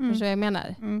höjden. Förstår du vad jag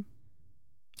menar?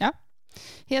 Ja,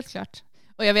 helt klart.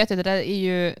 Och jag vet att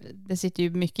det sitter ju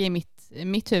mycket i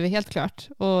mitt huvud, helt klart.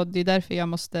 Och det är därför jag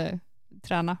måste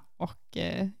träna och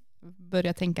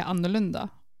börja tänka annorlunda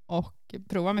och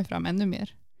prova mig fram ännu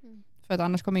mer. För att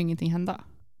annars kommer ingenting hända.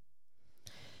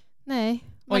 Nej,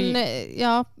 men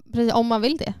ja, precis, om man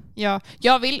vill det. Ja,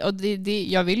 jag vill, och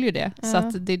jag vill ju det. Så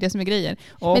att det är det som är grejen.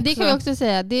 Och men det kan vi också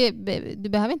säga, det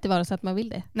behöver inte vara så att man vill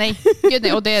det. Nej,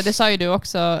 och det sa ju du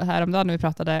också häromdagen när vi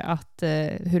pratade, att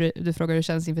du frågade hur det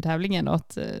känns inför tävlingen, och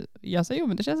att jag sa, jo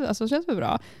men det känns för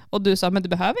bra. Och du sa, men det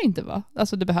behöver inte vara.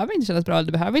 Alltså det behöver inte kännas bra, eller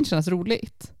det behöver inte kännas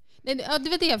roligt. Ja, det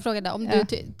var det jag frågade. Om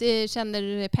du känner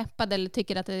dig peppad eller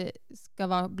tycker att det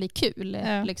ska bli kul.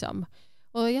 Liksom.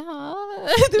 Och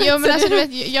men alltså, du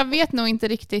vet, jag vet nog inte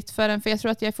riktigt för jag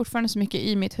tror att jag är fortfarande så mycket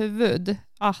i mitt huvud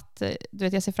att du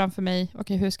vet, jag ser framför mig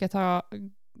hur ska jag ta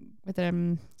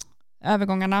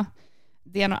övergångarna.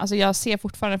 Alltså, jag ser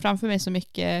fortfarande framför mig så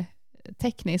mycket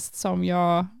tekniskt som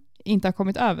jag inte har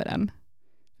kommit över än.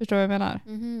 Förstår du vad jag menar?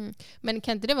 Mm-hmm. Men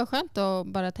kan inte det vara skönt att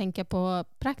bara tänka på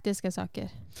praktiska saker?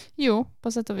 Jo,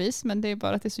 på sätt och vis. Men det är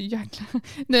bara att det är så jäkla...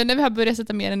 Nu när vi har börjat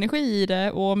sätta mer energi i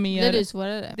det och mer... Det är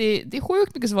svårare. Det är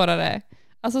sjukt mycket svårare.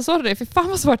 Alltså sorry, för fan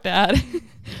vad svårt det är.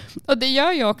 Och det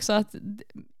gör ju också att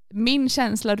min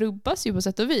känsla rubbas ju på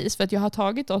sätt och vis. För att jag har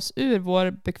tagit oss ur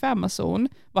vår bekväma zon.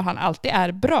 Var han alltid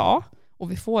är bra.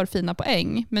 Och vi får fina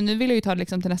poäng. Men nu vill jag ju ta det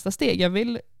liksom till nästa steg. Jag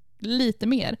vill lite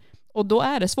mer. Och då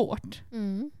är det svårt.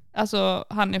 Mm. Alltså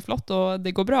han är flott och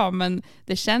det går bra. Men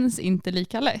det känns inte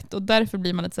lika lätt. Och därför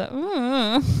blir man lite så här...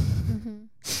 Mm-hmm.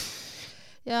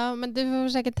 Ja, men du får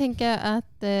försöka tänka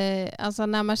att alltså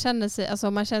när man känner sig...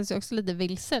 Alltså man känner sig också lite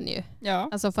vilsen ju. Ja.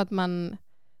 Alltså för att man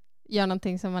gör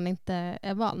någonting som man inte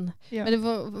är van. Ja.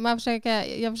 Men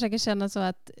jag försöker känna så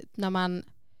att när man...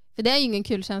 För det är ju ingen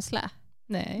kul känsla.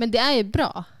 Nej. Men det är ju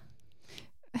bra.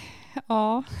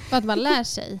 Ja. För att man lär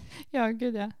sig. Ja,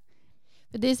 gud ja.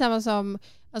 För det är samma som...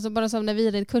 Alltså bara som när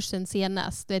vi red kursen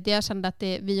senast. Du vet, jag kände att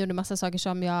vi gjorde massa saker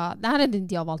som det här hade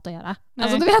inte jag valt att göra. Nej.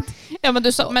 Alltså du vet. Ja,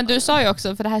 men du sa ju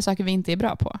också, för det här är saker vi inte är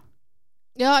bra på.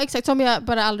 Ja, exakt. Som jag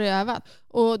bara aldrig övat.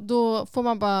 Och då får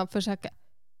man bara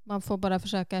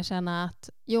försöka känna att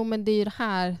jo, men det är ju det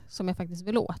här som jag faktiskt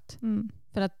vill åt. Mm.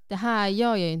 För att det här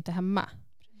gör jag ju inte hemma.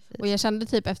 Precis. Och jag kände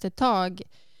typ efter ett tag,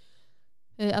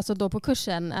 alltså då på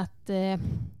kursen, att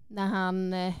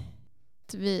när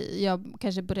jag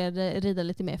kanske började rida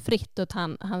lite mer fritt och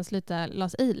han slutade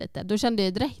lasa i lite. Då kände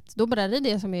jag direkt, då började rida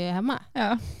jag som jag är hemma.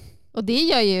 Ja. Och det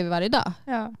gör jag ju varje dag.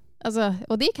 Ja. Alltså,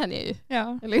 och det kan jag ju.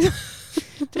 Ja. Liksom.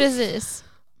 Precis.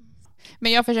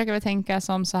 Men jag försöker väl tänka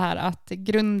som så här att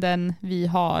grunden vi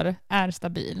har är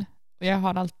stabil. Och jag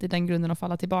har alltid den grunden att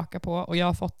falla tillbaka på. Och jag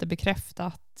har fått det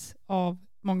bekräftat av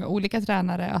många olika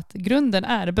tränare att grunden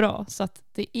är bra. Så att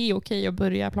det är okej att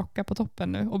börja plocka på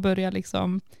toppen nu. Och börja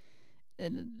liksom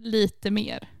lite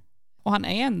mer. Och han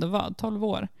är ändå 12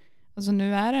 år. Alltså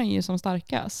nu är han ju som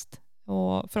starkast.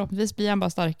 Och förhoppningsvis blir han bara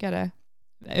starkare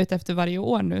ut efter varje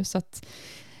år nu. Så att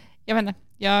jag vet inte.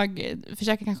 Jag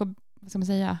försöker kanske, vad ska man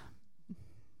säga,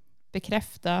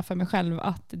 bekräfta för mig själv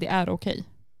att det är okej.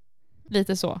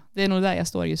 Lite så. Det är nog där jag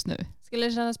står just nu. Skulle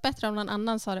det kännas bättre om någon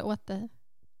annan sa det åt dig?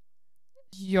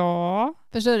 Ja.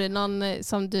 Förstår du? Någon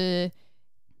som du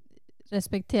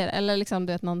respekterar? Eller liksom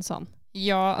du vet någon sån?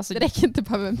 Ja, alltså... Det räcker inte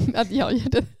bara med att jag gör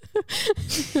det.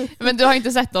 Men du har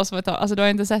inte sett oss på ett tag. Alltså du har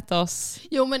inte sett oss.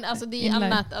 Jo, men alltså det är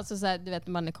annat. Alltså så här, du vet,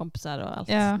 man är kompisar och allt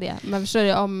det. Men förstår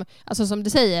du om, alltså som du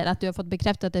säger, att du har fått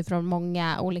bekräftat det från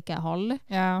många olika håll.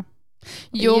 Ja.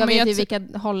 Jo, jag vet ju vilka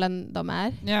hållen de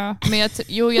är. Ja, men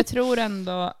jag tror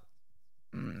ändå...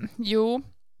 Jo,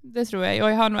 det tror jag.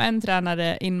 Och jag har nog en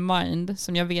tränare in mind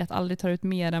som jag vet aldrig tar ut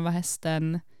mer än vad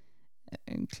hästen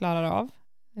klarar av.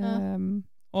 Ja.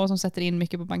 Och som sätter in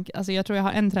mycket på banken. Alltså jag tror jag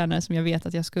har en tränare som jag vet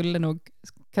att jag skulle nog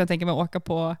kunna tänka mig att åka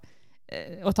på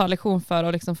och ta lektion för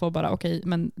och liksom få bara okej,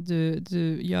 men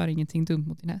du gör ingenting dumt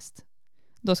mot din häst.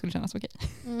 Då skulle det kännas okej.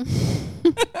 Mm.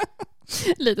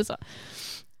 Lite så.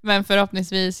 Men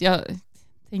förhoppningsvis, jag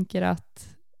tänker att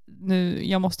nu,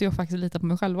 jag måste ju faktiskt lita på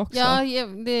mig själv också. Ja,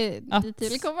 det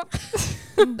vill komma.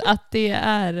 Att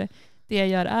det jag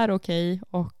gör är okej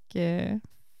och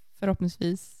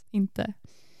förhoppningsvis inte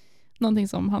någonting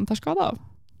som han tar skada av.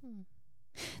 Mm.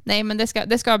 Nej, men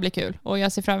det ska bli kul. Och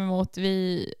jag ser fram emot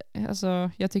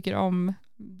jag tycker om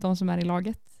de som är i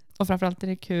laget. Och framförallt är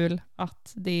det kul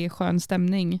att det är skön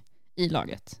stämning i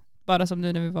laget. Bara som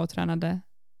nu när vi var och tränade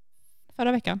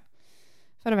förra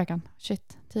veckan.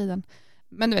 Shit, tiden.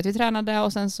 Men du vet, vi tränade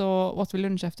och sen så åt vi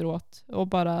lunch efteråt och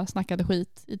bara snackade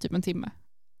skit i typ en timme.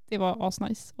 Det var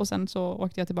asnice. Och sen så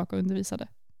åkte jag tillbaka och undervisade.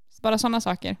 Bara sådana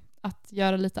saker. Att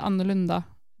göra lite annorlunda.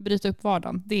 Bryta upp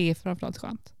vardagen. Det är framförallt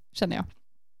skönt, känner jag.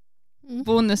 Mm.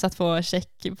 Bonus att få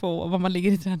check på vad man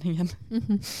ligger i träningen.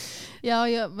 Mm. Ja,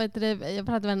 jag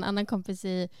pratade med en annan kompis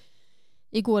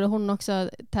igår och hon också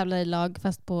tävlar i lag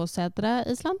fast på södra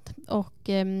Island. Och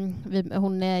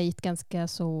hon är i ett ganska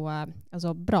så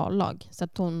bra lag. Så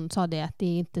att hon sa det att det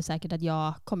är inte säkert att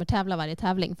jag kommer tävla varje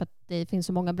tävling för att det finns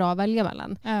så många bra att välja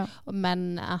mellan. Ja.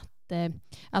 Men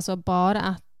att bara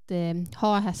att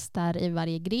ha hästar i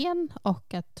varje gren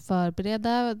och att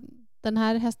förbereda den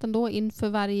här hästen då inför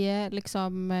varje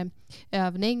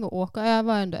övning och åka och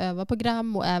öva under öva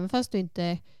program och även fast du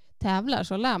inte tävlar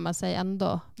så lär man sig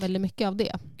ändå väldigt mycket av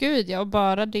det. Gud, ja, och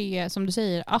bara det som du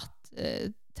säger, att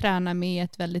träna med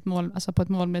ett väldigt på ett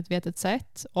målmedvetet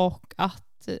sätt och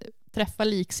att träffa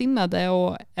liksinnade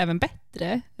och även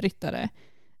bättre ryttare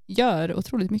gör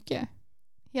otroligt mycket.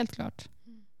 Helt klart.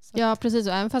 Ja, precis.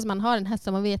 Och även fast man har en häst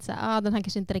som man vet att den här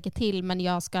kanske inte räcker till, men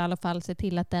jag ska i alla fall se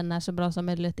till att den är så bra som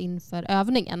möjligt inför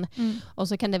övningen. Och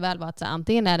så kan det väl vara att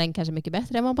antingen är den kanske mycket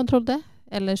bättre än vad man trodde,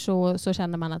 eller så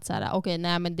känner man att okej,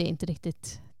 nej, men det är inte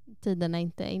riktigt, tiden är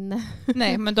inte inne.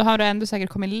 Nej, men då har du ändå säkert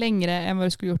kommit längre än vad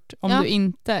du skulle gjort om du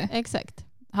inte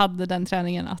hade den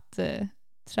träningen att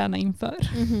träna inför.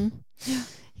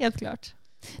 Helt klart.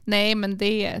 Nej, men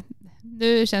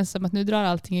nu känns det som att nu drar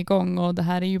allting igång och det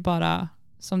här är ju bara,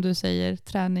 som du säger,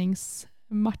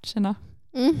 träningsmatcherna.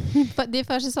 Det är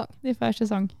försäsong. Det är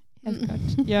försäsong, helt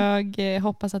klart. Jag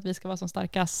hoppas att vi ska vara som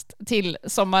starkast till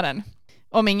sommaren.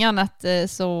 Om inget annat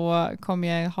så kommer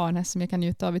jag ha en häst som jag kan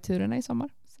njuta av i turerna i sommar.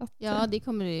 Så att, ja, det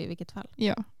kommer du i vilket fall.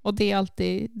 Ja, och det är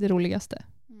alltid det roligaste.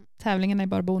 Tävlingen är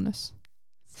bara bonus.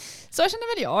 Så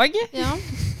känner väl jag. Ja,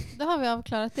 då har vi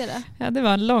avklarat det där. Ja, det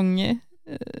var en lång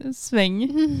sväng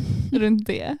runt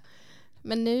det.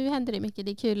 Men nu händer det mycket.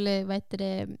 Det är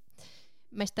kul.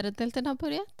 Mästardelten har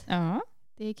börjat. Ja.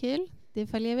 Det är kul. Det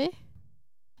följer vi.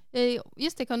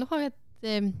 Just det, kan du ihåg att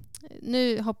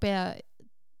nu hoppar jag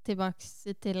tillbaka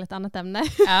till ett annat ämne.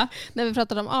 Ja. När vi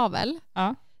pratade om avel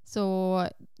så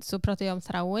pratade jag om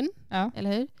trauen. Ja.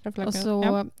 Eller hur? Och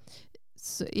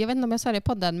så jag vet inte om jag sa det i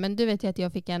podden, men du vet ju att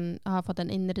jag har fått en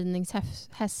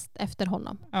inridningshäst efter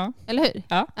honom. Ja. Eller hur?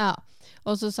 Ja.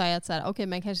 Och så sa jag att okej,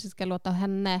 men jag kanske ska låta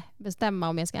henne bestämma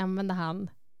om jag ska använda han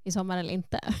i sommar eller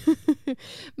inte.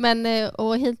 Men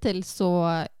och hittills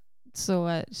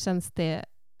så känns det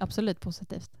absolut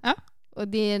positivt. Ja. Och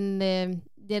det är en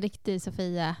riktig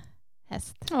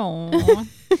Sofia-häst.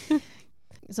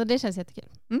 Så det känns jättekul.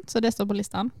 Så det står på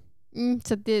listan.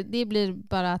 Så det blir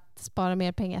bara att spara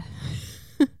mer pengar.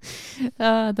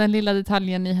 Den lilla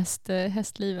detaljen i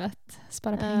hästlivet.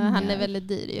 Spara pengar. Han är väldigt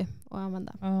dyr ju att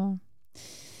använda.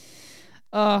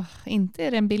 Inte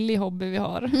är det en billig hobby vi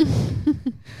har.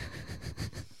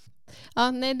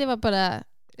 Nej, det var bara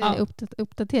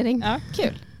uppdatering. Ja,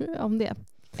 kul. Om det.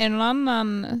 Är det någon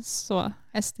annan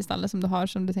häst i stallet som du har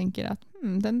som du tänker att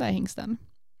den där hingsten?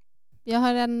 Jag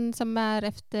har en som är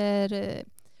efter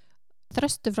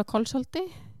Första från Kolsholti.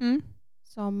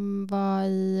 Som var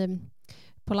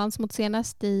på landsmot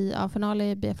senast i final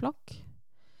i B-flock.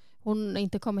 Hon har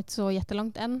inte kommit så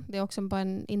jättelångt än. Det är också bara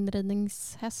en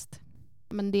inridningshäst.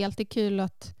 Men det är alltid kul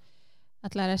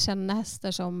att lära känna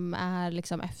hästar som är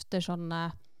liksom efter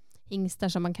sådana hingstar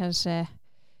som man kanske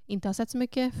inte har sett så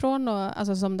mycket från. Och,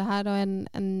 alltså som det här då,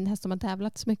 en häst som man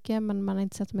tävlat så mycket men man har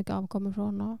inte sett så mycket avkommer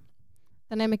från. Och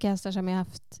den är mycket hästar som jag har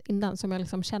haft innan som jag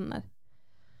liksom känner.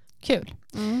 Kul.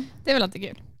 Det är väl alltid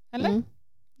kul, eller?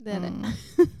 Det är det.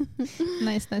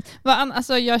 Nice.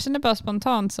 Alltså, jag känner bara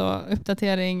spontant så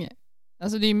uppdatering.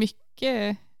 Alltså det är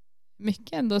mycket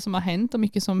ändå som har hänt och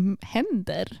mycket som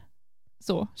händer.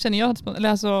 Så känner jag. Eller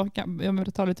alltså, jag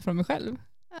vill ta lite från mig själv.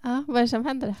 Ja, vad är det som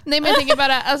händer? Nej, men jag tänker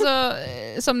bara, alltså,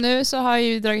 som nu så har jag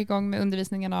ju dragit igång med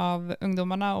undervisningen av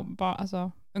ungdomarna och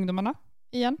ungdomarna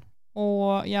igen.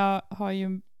 Och jag har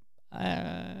ju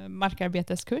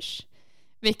markarbeteskurs.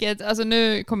 Vilket, alltså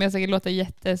nu kommer jag säkert låta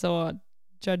jätte så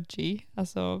judgy.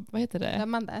 Alltså, vad heter det?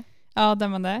 Dömande. Ja,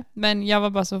 dömande. Men jag var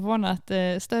bara så förvånad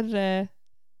att större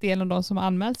delen av de som har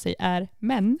anmält sig är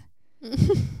män.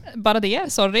 Bara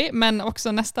det, sorry. Men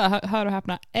också nästa, hör och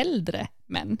häpna, äldre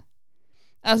män.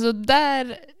 Alltså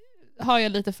där har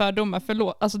jag lite fördomar,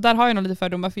 alltså där har jag nog lite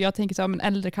fördomar för jag tänker så här, men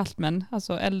äldre kastmän,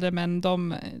 alltså äldre män,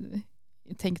 de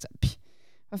tänker så här,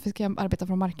 varför ska jag arbeta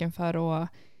från marken för och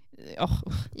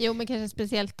Jo, men kanske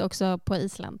speciellt också på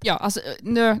Island. Ja, alltså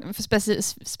nu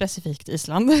specifikt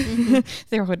Island.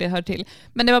 Det kanske det hör till.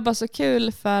 Men det var bara så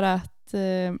kul för att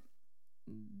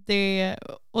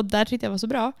och där tyckte jag var så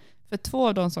bra. För 2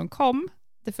 av dem som kom,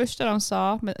 det första de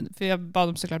sa, för jag bad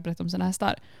dem såklart berätta om sina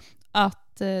hästar,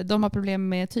 att de har problem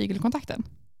med tygelkontakten.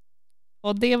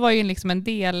 Och det var ju liksom en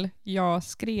del jag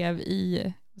skrev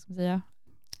i, vad ska man säga?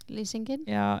 Lysingen?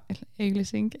 Ja,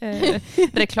 lysing.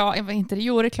 Reklam.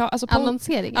 Alltså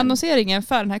annonseringen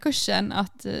för den här kursen,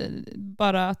 att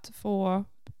bara att få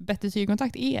bättre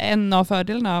tygkontakt är en av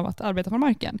fördelarna av att arbeta på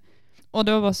marken. Och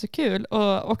det var bara så kul.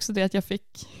 Och också det att jag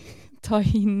fick ta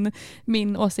in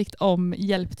min åsikt om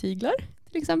hjälptyglar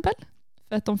till exempel.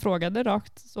 För att de frågade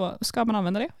rakt så, ska man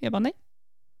använda det? Jag bara nej.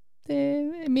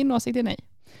 Min åsikt är nej.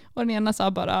 Och den ena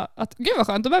sa bara att gud vad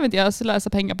skönt, då behöver inte jag läsa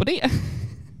pengar på det.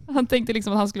 Han tänkte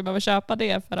liksom att han skulle behöva köpa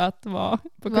det för att vara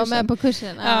på kursen. Var med på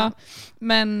kursen. Ja.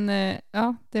 Men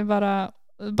ja, det är bara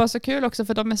bara så kul också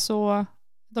för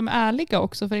de är ärliga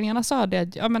också. För den ena sa det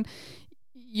att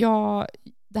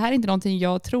det här är inte någonting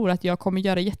jag tror att jag kommer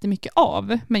göra jättemycket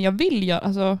av. Men jag vill göra,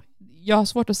 alltså jag har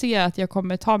svårt att se att jag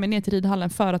kommer ta mig ner till ridhallen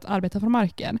för att arbeta från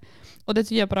marken. Och det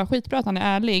tycker jag bara skitbra att han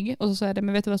är ärlig. Och så säger det,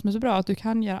 men vet du vad som är så bra? Att du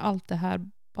kan göra allt det här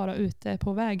bara ute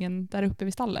på vägen där uppe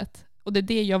vid stallet. Och det är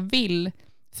det jag vill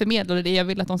förmedla. Det är det jag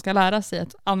vill att de ska lära sig.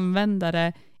 Att använda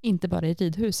det inte bara i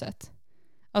ridhuset.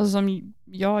 Alltså som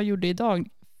jag gjorde idag.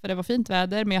 För det var fint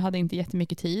väder men jag hade inte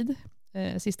jättemycket tid.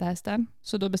 Sista hästen.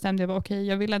 Så då bestämde jag mig, okej,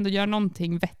 jag vill ändå göra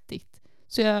någonting vettigt.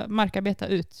 Så jag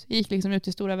markarbetade ut. Jag gick liksom ut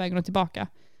till stora vägen och tillbaka.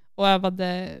 Och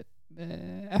övade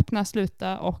öppna,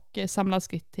 sluta och samlad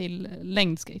skritt till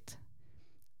längdskritt.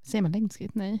 Säger man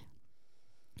längdskritt? Nej.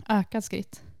 Ökad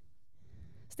skritt.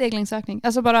 Steglängdsökning.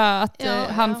 Alltså bara att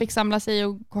han fick samla sig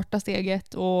och korta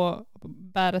steget och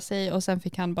bära sig. Och sen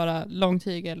fick han bara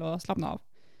långtygel och slappna av.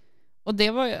 Och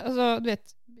det var alltså, du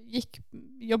vet,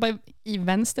 jobbade i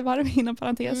vänstervarv inom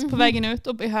parentes på vägen ut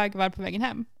och i högervarv på vägen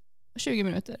hem. 20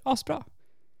 minuter. Asbra.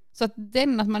 Så att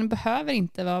man behöver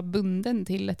inte vara bunden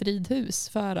till ett ridhus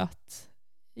för att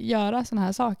göra såna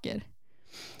här saker.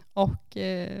 Och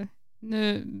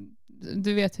nu,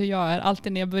 du vet hur jag är.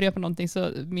 Alltid när jag börjar på någonting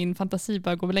så min fantasi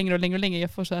bara går längre och längre och längre.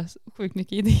 Jag får så här sjukt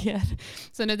mycket idéer.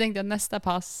 Så nu tänkte jag nästa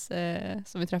pass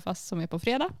som vi träffas som är på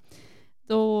fredag.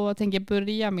 Då tänker jag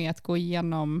börja med att gå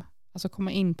igenom, alltså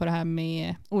komma in på det här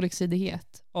med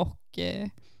oliksidighet och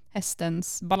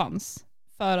hästens balans.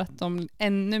 För att de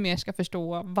ännu mer ska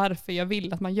förstå varför jag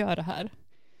vill att man gör det här.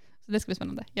 Så det ska bli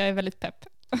spännande. Jag är väldigt pepp.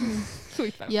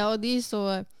 Sjukt pepp. Ja, och det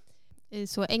är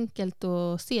så enkelt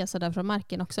att se så där från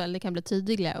marken också. Eller det kan bli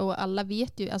tydligare. Och alla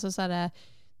vet ju, alltså så här,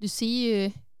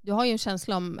 du har ju en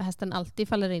känsla om hästen alltid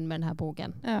faller in med den här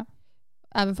bågen. Ja.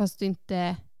 Även fast du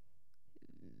inte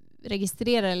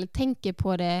registrerar eller tänker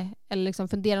på det eller liksom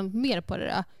funderar mer på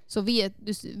det då, så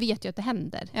vet ju att det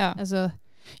händer. Ja. Alltså,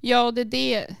 Ja, och det är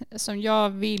det som jag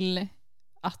vill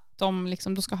att de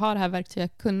liksom, då ska ha det här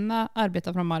verktyget, kunna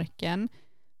arbeta från marken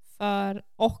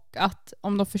och att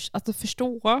att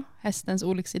förstå hästens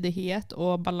oliksidighet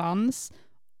och balans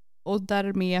och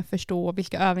därmed förstå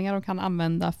vilka övningar de kan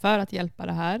använda för att hjälpa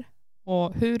det här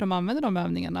och hur de använder de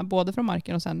övningarna både från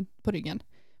marken och sen på ryggen.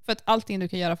 För att allting du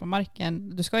kan göra från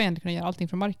marken, du ska egentligen kunna göra allting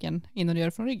från marken innan du gör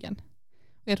det från ryggen.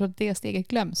 Och jag tror att det steget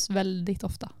glöms väldigt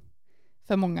ofta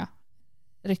för många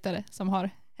ryttare som har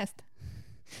häst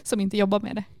som inte jobbar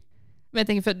med det. Men jag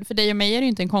tänker för dig och mig är det ju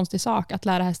inte en konstig sak att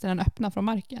lära hästen öppna från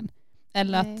marken.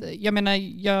 Eller nej. Att, jag menar,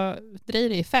 jag drejer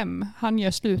i 5, han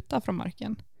gör sluta från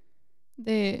marken.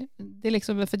 Det är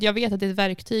liksom, för att jag vet att det är ett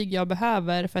verktyg jag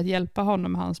behöver för att hjälpa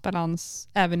honom med hans balans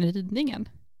även i ridningen.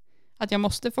 Att jag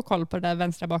måste få koll på det där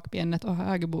vänstra bakbenet och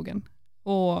högerbogen.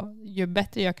 Och ju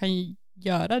bättre jag kan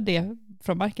göra det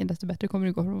från marken, desto bättre kommer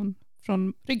det gå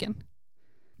från ryggen.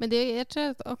 Men jag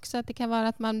tror också att det kan vara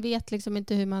att man vet liksom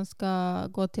inte hur man ska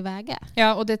gå tillväga.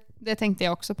 Ja, och det tänkte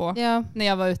jag också på. Ja. När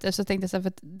jag var ute så tänkte jag så här, för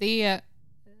att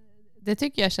det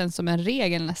tycker jag känns som en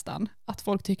regel nästan. Att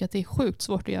folk tycker att det är sjukt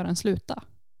svårt att göra en sluta.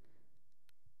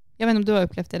 Jag vet inte om du har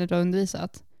upplevt det när du har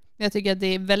undervisat. Men jag tycker att det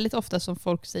är väldigt ofta som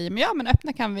folk säger, men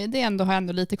öppna kan vi, det har jag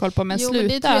ändå lite koll på, men sluta. Men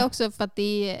det tror jag också för att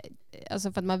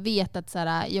för att man vet att så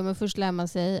här, men först lär man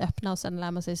sig öppna och sen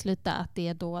lär man sig sluta, att det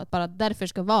är då att bara därför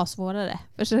ska vara svårare.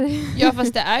 Ja,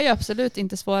 fast det är ju absolut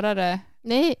inte svårare.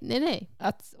 Nej.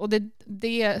 Och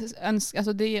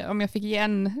det om jag fick ge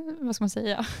vad ska man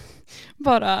säga,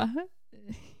 bara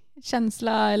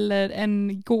känsla eller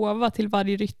en gåva till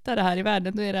varje ryttare här i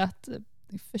världen, då är det att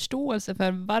förståelse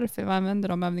för varför vi använder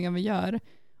de övningar vi gör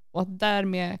och att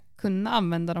därmed kunna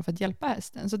använda dem för att hjälpa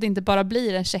hästen. Så att det inte bara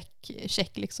blir en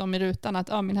check liksom i rutan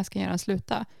att min häst kan göra en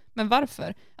sluta. Men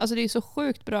varför? Alltså det är så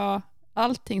sjukt bra,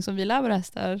 allting som vi lär våra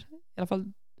hästar, i alla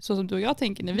fall så som du och jag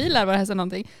tänker när vi lär våra hästar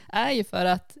någonting, är ju för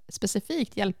att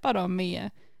specifikt hjälpa dem med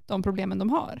de problemen de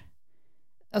har.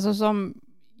 Alltså som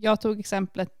jag tog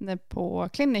exemplet på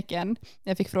kliniken när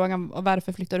jag fick frågan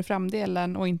varför flyttar du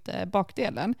framdelen och inte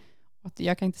bakdelen. Att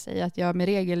jag kan inte säga att jag med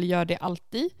regel gör det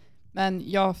alltid, men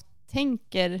jag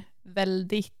tänker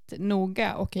väldigt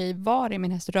noga, okej, var är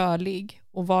min häst rörlig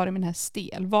och var är min häst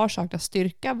stel? Var saknas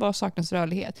styrka, var saknas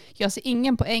rörlighet? Jag ser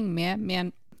ingen poäng med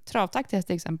en travtakt häst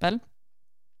till exempel.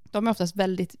 De är oftast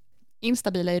väldigt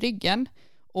instabila i ryggen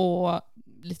och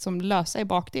liksom lösa i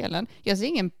bakdelen. Jag ser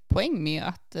ingen poäng med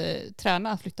att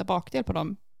träna att flytta bakdel på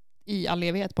dem i all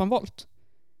evighet på en volt.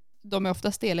 De är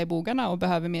ofta stela i bogarna och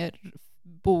behöver mer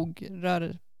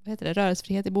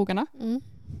rörelsefrihet i bogarna.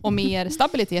 och mer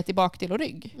stabilitet i bakdel och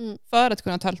rygg för att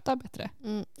kunna tölta bättre.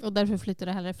 Och därför flyttar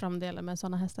du hellre framdelen med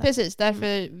sådana hästar. Precis,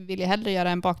 därför vill jag hellre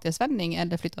göra en bakdelsvändning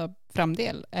eller flytta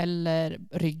framdel eller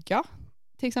rygga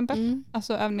till exempel.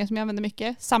 Alltså övningar som jag använder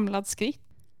mycket. Samlad skritt.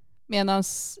 Medan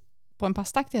på en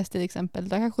passtaktig häst till exempel,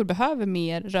 där kanske du behöver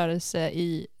mer rörelse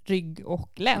i rygg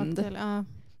och länd. Bakdel, ja.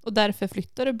 Och därför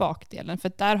flyttar du bakdelen.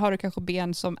 För där har du kanske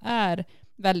ben som är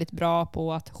väldigt bra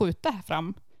på att skjuta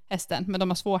fram hästen. Men de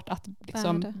har svårt att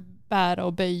liksom bära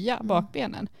och böja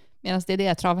bakbenen. Medan det är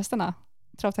det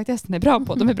travtakthästen är bra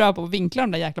på. De är bra på att vinkla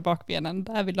de där jäkla bakbenen.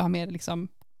 Där vill du ha mer liksom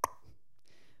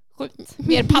skjut.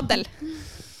 Mer paddel.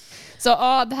 Så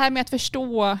ja, det här med att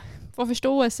få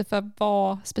förståelse för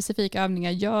vad specifika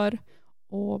övningar gör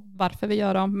och varför vi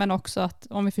gör dem, men också att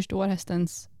om vi förstår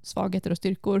hästens svagheter och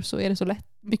styrkor så är det så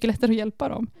mycket lättare att hjälpa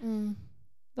dem.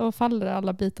 Då faller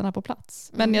alla bitarna på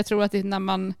plats. Men jag tror att det är när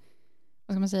man,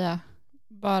 vad ska man säga,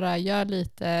 bara gör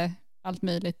lite allt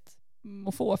möjligt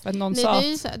och få för att någon sa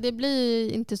det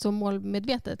blir inte så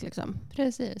målmedvetet liksom.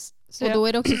 Precis. Så och då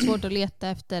är det också svårt att leta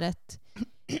efter ett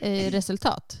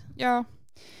resultat. Ja.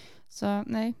 Så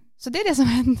nej. Så det är det som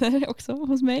händer också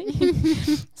hos mig.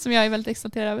 Som jag är väldigt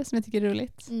exalterad över, som jag tycker är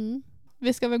roligt.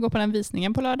 Vi ska väl gå på den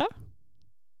visningen på lördag.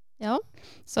 Ja.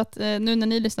 Så att nu när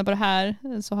ni lyssnar på det här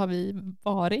så har vi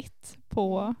varit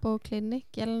på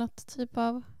klinik eller något typ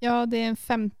av. Ja, det är en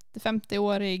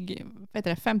 50-årig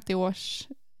 50-års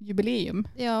jubileum.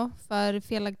 Ja, för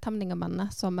felagd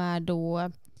tamningamanna som är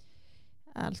då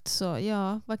alltså,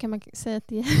 ja, vad kan man säga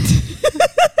till?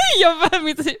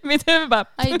 mitt huvud bara.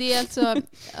 Nej, det är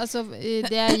alltså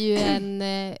det är ju en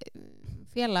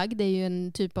felagd, det är ju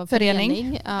en typ av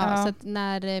förening. Ja. Så att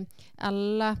när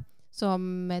alla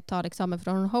som tar examen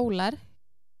från hålar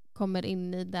kommer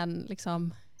in i den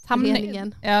liksom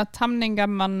föreningen. Ja,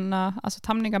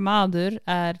 tamningamadur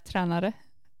är tränare.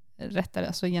 Rättare,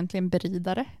 alltså egentligen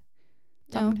beridare.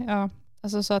 Ja.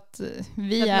 Alltså så att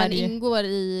vi så att man ingår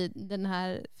i den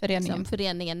här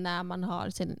föreningen när man har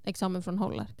sin examen från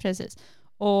hållar. Precis.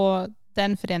 Och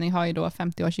den föreningen har ju då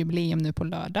 50-årsjubileum nu på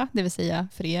lördag. Det vill säga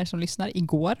för er som lyssnar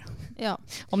igår. Ja.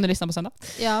 Om ni lyssnar på söndag.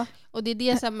 Ja, och det är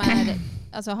det som är,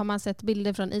 alltså har man sett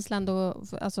bilder från Island och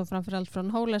alltså framförallt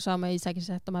från hållar så har man ju säkert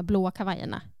sett de här blåa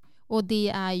kavajerna. Och det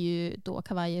är ju då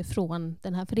kavajer från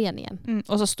den här föreningen.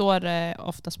 Och så står det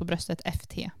oftast på bröstet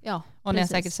FT. Ja, och ni har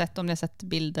säkert sett, om ni har sett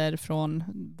bilder från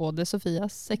både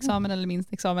Sofias examen eller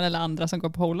minst examen eller andra som går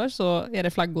på hållar så är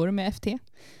det flaggor med FT.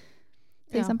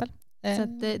 Till exempel. Så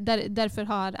att därför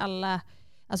har alla,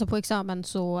 alltså på examen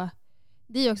så,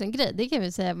 det är ju också en grej, det kan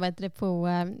vi säga,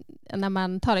 när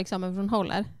man tar examen från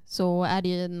hållar så är det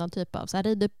ju någon typ av så här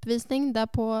riduppvisning där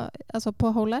på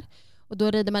hållar. Och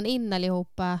då rider man in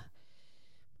allihopa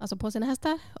alltså på sina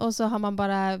hästar. Och så har man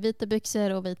bara vita byxor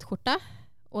och vit skjorta.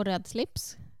 Och röd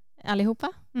slips.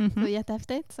 Allihopa. Det är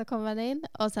jättehäftigt. Så kommer man in.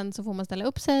 Och sen så får man ställa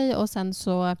upp sig. Och sen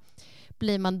så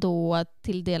blir man då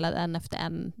tilldelad en efter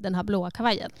en den här blåa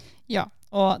kavajen. Ja.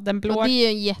 Och den blåa... Och det är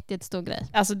ju en jättestor grej.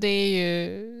 Alltså det är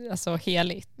ju alltså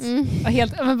heligt.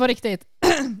 Men på riktigt.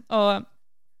 Och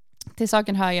till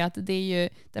saken hör jag att det är ju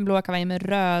den blåa kavajen med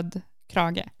röd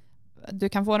krage. Du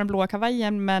kan få den blåa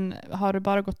kavajen, men har du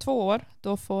bara gått 2 år,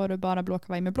 då får du bara blå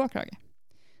kavaj med blå krage.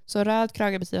 Så röd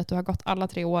krage betyder att du har gått alla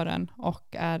 3 åren och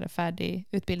är färdig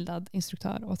utbildad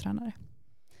instruktör och tränare.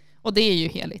 Och det är ju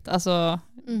heligt. Alltså,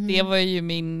 det var ju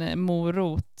min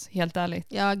morot, helt ärligt.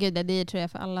 Ja, gud, det tror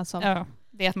jag för alla som... Ja,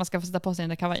 det är att man ska få sätta på sig den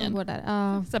där kavajen.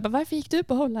 Där. Så bara, varför gick du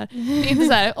på hållar? Det är inte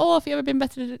så här, för jag vill bli en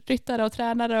bättre ryttare och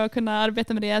tränare och kunna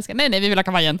arbeta med det jag älskar. Nej, vi vill ha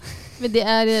kavajen. Men det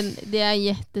är en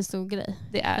jättestor grej.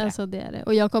 Det är alltså, det är det.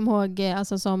 Och jag kommer ihåg,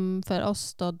 alltså, som för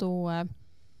oss då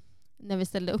när vi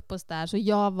ställde upp oss där, så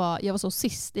jag var så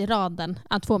sist i raden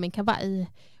att få min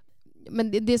kavaj.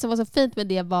 Men det som var så fint med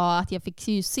det var att jag fick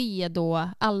ju se då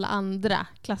alla andra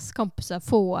klasskompisar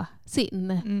få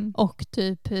sin. Och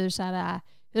typ hur så här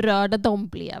rörda de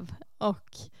blev. Och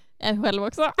en själv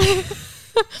också.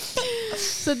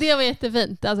 Så det var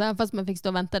jättefint. Alltså, även fast man fick stå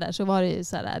och vänta där så var det ju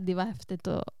så här, det var häftigt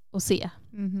att se.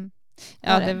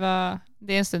 Ja,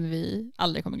 det är en stund vi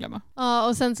aldrig kommer glömma. Ja,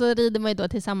 och sen så rider man ju då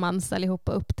tillsammans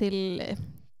allihopa upp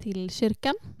till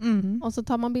kyrkan. Och så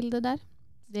tar man bilder där.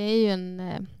 Det är ju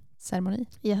en ceremoni.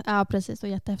 Ja, precis. Och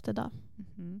jättehäftig dag.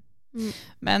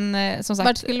 Men som sagt,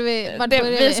 vart skulle vi det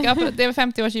är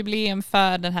 50-årsjubileum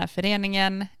för den här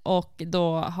föreningen och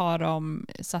då har de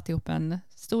satt ihop en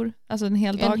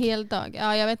hel dag. En hel dag.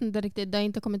 Ja, jag vet inte riktigt. Det har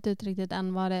inte kommit ut riktigt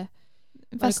än vad det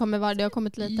kommer vara. Det har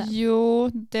kommit lite.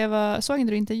 Jo, såg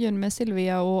inte du intervjun med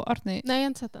Silvia och Artny? Nej, jag har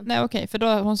inte sett den. Nej, okej. För då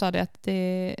hon sa det att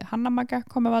Hanna Magga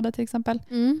kommer vara där till exempel.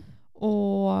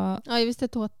 Och ja, jag visste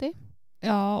Tåti.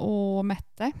 Ja, och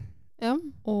Mette. Ja.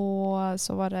 Och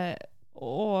så var det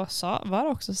var det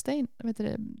också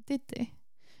Diddy.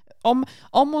 Om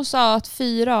hon sa att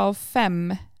 4 av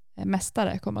 5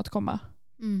 mästare kommer att komma.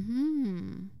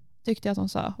 Tyckte jag att hon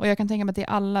sa. Och jag kan tänka mig att det är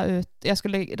alla jag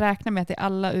skulle räkna med att det är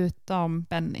alla utom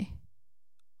Benny.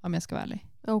 Om jag ska vara ärlig.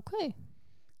 Okej.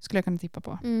 Skulle jag kunna tippa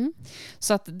på.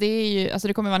 Så att det är ju, alltså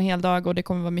det kommer vara en hel dag och det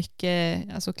kommer vara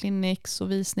mycket alltså clinics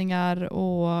och visningar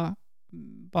och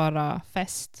bara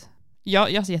fest.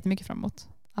 Jag ser jättemycket fram emot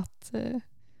att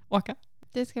åka.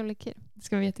 Det ska bli kul. Det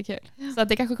ska bli jättekul. Så att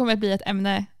det kanske kommer att bli ett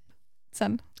ämne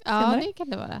sen. Ja, senare. det kan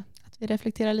det vara. Att vi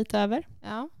reflekterar lite över.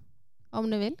 Ja, om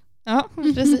ni vill. Ja,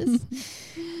 precis.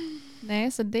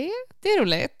 Nej, så det är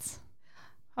roligt.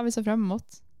 Har vi så fram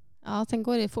emot. Ja, sen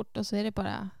går det fort och så är det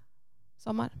bara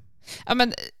sommar. Ja,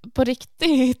 men på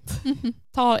riktigt.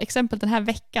 Ta exempel den här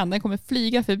veckan. Den kommer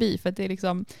flyga förbi för att det är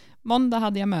liksom måndag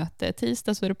hade jag möte,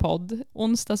 tisdag så är det podd,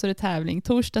 onsdag så är det tävling,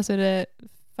 torsdag så är det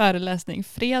föreläsning,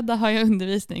 fredag har jag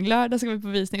undervisning, lördag ska vi på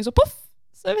visning, så poff,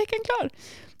 så är veckan klar.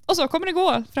 Och så kommer det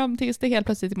gå fram tills det helt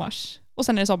plötsligt i mars. Och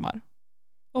sen är det sommar.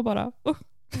 Och bara,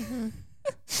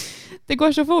 Det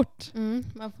går så fort.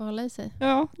 Man får hålla i sig.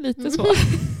 Ja, lite så.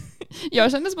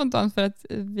 Jag kände spontant för att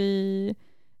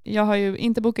jag har ju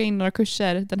inte bokat in några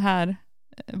kurser den här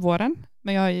våren,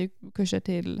 men jag har ju kurser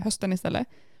till hösten istället.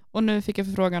 Och nu fick jag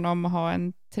förfrågan om att ha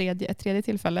ett tredje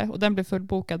tillfälle och den blev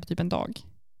fullbokad på typ en dag.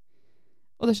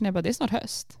 Och då kände jag bara, det är snart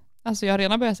höst. Alltså jag har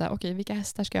redan börjat säga, okej, vilka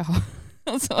hästar ska jag ha?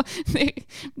 Alltså,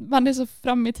 man är så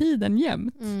fram i tiden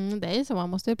jämt. Det är ju så, man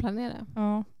måste ju planera.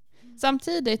 Ja.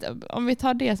 Samtidigt, om vi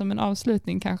tar det som en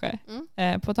avslutning kanske,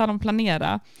 på tal om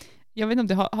planera. Jag vet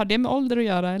inte om det har det med ålder att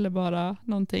göra eller bara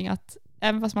någonting att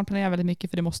även fast man planerar väldigt mycket,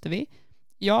 för det måste vi.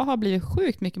 Jag har blivit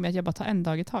sjukt mycket med att jag bara tar en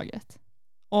dag i taget.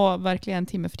 Och verkligen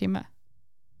timme för timme.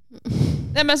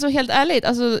 Nej, men så helt ärligt,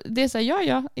 alltså det är så här,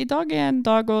 ja, idag är en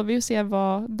dag och vi ser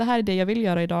vad, det här är det jag vill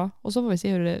göra idag. Och så får vi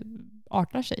se hur det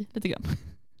artar sig lite grann.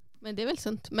 Men det är väl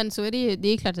sunt. Men så är det ju, det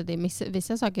är klart att det är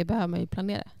vissa saker behöver man ju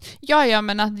planera. Ja,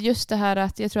 men att just det här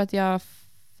att jag tror att jag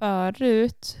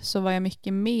förut så var jag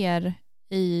mycket mer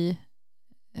i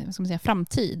vad ska man säga,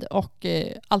 framtid och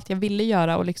allt jag ville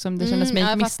göra och liksom det kändes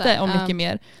mig miste om mycket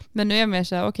mer. Men nu är jag mer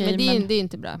så här, okej. Men det är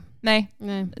inte bra. Nej,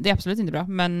 det är absolut inte bra.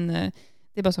 Men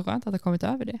det är bara så skönt att ha kommit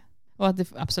över det. Och att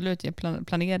det absolut,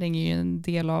 planering är ju en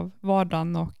del av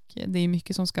vardagen och det är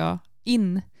mycket som ska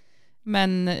in.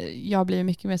 Men jag blir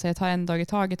mycket mer så att jag tar en dag i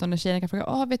taget och när tjejerna kan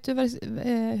fråga, vet du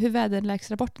hur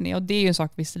väderlägesrapporten är? Och det är ju en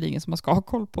sak visserligen som man ska ha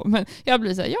koll på. Men jag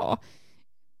blir så här,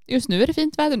 just nu är det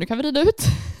fint väder, nu kan vi rida ut.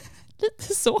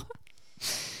 Lite så.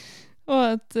 Och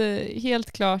att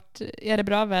helt klart är det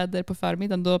bra väder på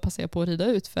förmiddagen, då passar jag på att rida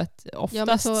ut för att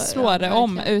oftast slår det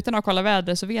om. Utan att kolla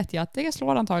väder så vet jag att det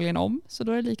slår antagligen om, så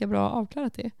då är det lika bra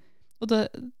avklarat det. Och då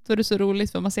är det så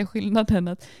roligt för man ser skillnaden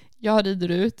att jag rider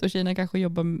ut och Kina kanske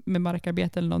jobbar med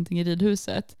markarbete eller någonting i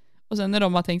ridhuset. Och sen när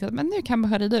de har tänkt att men nu kan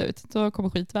man rida ut, då kommer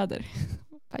skitväder.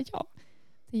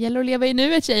 Det gäller att leva i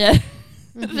nuet, tjejer.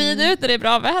 Rida ut när det är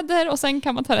bra väder och sen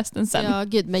kan man ta resten sen. Ja,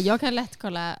 gud, men jag kan lätt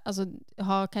kolla, alltså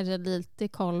ha kanske lite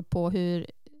koll på hur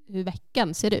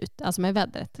veckan ser ut, alltså med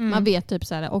vädret. Man vet typ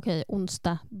så här, okej,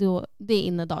 onsdag, då, det är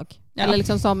innedag. Ja. Eller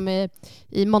liksom som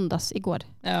i måndags igår.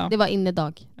 Ja. Det var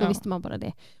innedag. Då visste man bara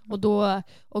det. Och då,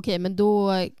 men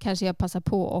då kanske jag passar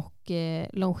på och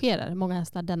longerar många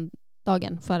hästar den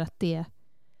dagen för att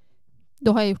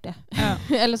då har jag gjort det.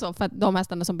 Ja. Eller så, för att de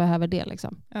hästarna som behöver det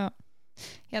liksom. Ja,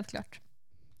 helt klart.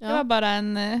 Ja. Det var bara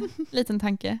en liten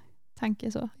tanke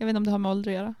så. Jag vet inte om det har med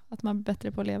ålder att göra. Att man är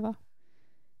bättre på att leva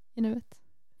i nuet.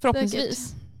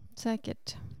 Förhoppningsvis.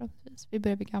 Säkert. Förhoppningsvis. Vi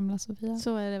börjar bli gamla, Sofia.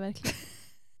 Så är det verkligen.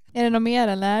 Är det något mer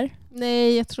eller?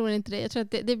 Nej, jag tror inte det. Jag tror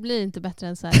att det blir inte bättre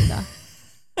än så här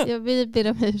idag. Vi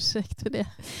ber om ursäkt för det.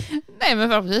 Nej, men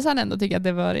förhoppningsvis han ändå tycker att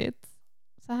det varit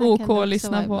OK att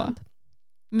lyssna på. Ibland.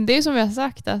 Men det är som vi har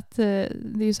sagt att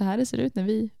det är så här det ser ut när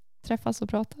vi träffas och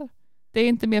pratar. Det är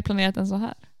inte mer planerat än så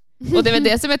här. Och det är väl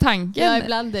det som är tanken. Ja,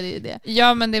 ibland är det ju det.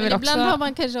 Ja, men det är väl ibland också... har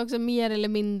man kanske också mer eller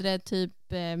mindre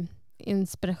typ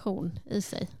inspiration i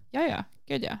sig. Ja.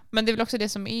 Gud ja. Men det är väl också det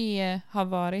som har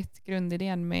varit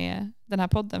grundidén med den här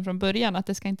podden från början. Att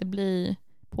det ska inte bli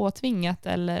påtvingat.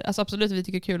 Eller, alltså absolut, vi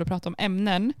tycker det är kul att prata om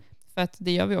ämnen. För att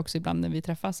det gör vi också ibland när vi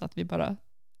träffas. Att vi bara,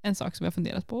 en sak som vi har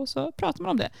funderat på, så pratar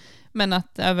man om det. Men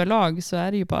att överlag så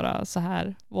är det ju bara så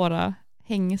här våra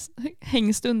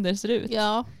hängstunder ser ut.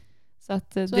 Ja. Så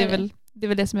att det är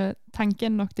väl det som är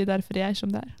tanken och det är därför det är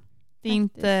som det är. Det är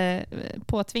inte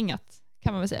påtvingat,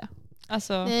 kan man väl säga.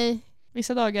 Alltså, nej.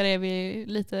 Vissa dagar är vi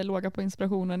lite låga på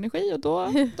inspiration och energi och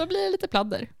då blir det lite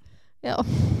pladder. Ja.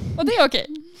 Och det är okej.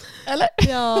 Eller?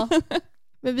 Ja.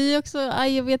 Men vi också,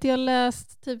 jag har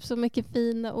läst typ så mycket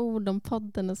fina ord om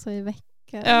podden och så i veckan.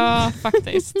 Ja,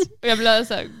 faktiskt. Och jag blev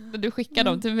så här, du skickar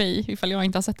dem till mig ifall jag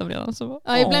inte har sett dem redan. Så,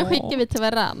 ja, ibland skickar vi till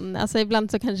varann. Alltså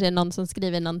ibland så kanske det är någon som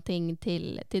skriver någonting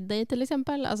till dig till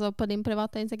exempel. Alltså på din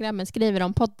privata Instagram, men skriver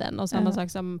om podden. Och samma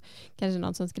sak som kanske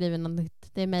någon som skriver någonting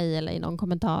till mig eller i någon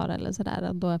kommentar eller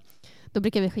sådär. Då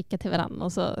brukar vi skicka till varann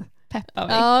och så peppar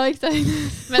vi. Ja, exakt.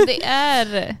 Men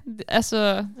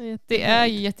det är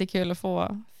ju jättekul att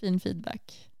få fin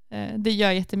feedback. Det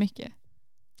gör jättemycket.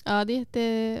 Ja, det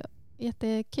är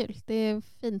jättekul. Det är ett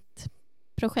fint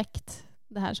projekt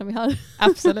det här som vi har.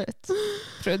 Absolut.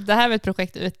 Det här är ett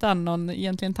projekt utan någon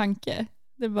egentligen tanke.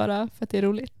 Det är bara för att det är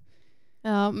roligt.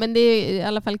 Ja, men det är i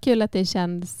alla fall kul att det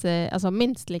känns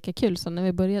minst lika kul som när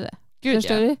vi började. Gud,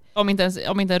 förstår du?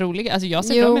 Om inte roliga. Alltså jag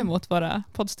ser fram emot våra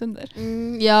poddstunder.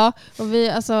 Ja, och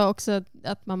vi också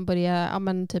att man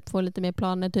börjar typ få lite mer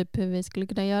planer typ hur vi skulle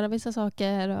kunna göra vissa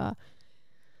saker och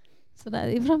sådär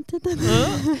i framtiden.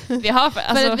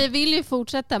 För att vi vill ju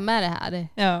fortsätta med det här.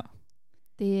 Ja.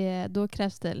 Då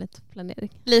krävs det lite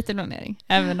planering. Lite planering,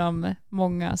 även om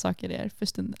många saker är för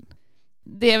stunden.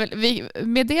 Det är väl,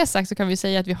 med det sagt så kan vi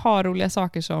säga att vi har roliga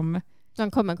saker som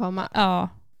kommer komma. Ja,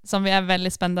 som vi är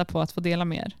väldigt spända på att få dela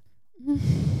med er.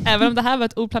 Även om det här var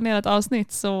ett oplanerat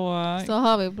avsnitt så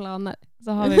har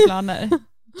vi planer.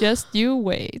 Just you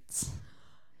wait.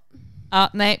 Ja,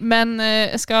 nej, men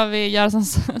ska vi göra som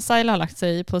Saila har lagt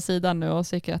sig på sidan nu och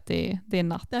tycker att det är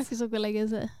natt. Det är så att lägga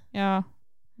sig. Ja,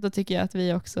 då tycker jag att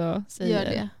vi också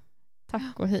säger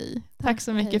tack och hej. Tack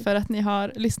så mycket för att ni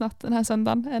har lyssnat den här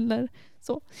söndagen eller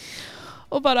så.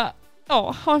 Och bara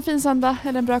ha en fin söndag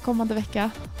eller en bra kommande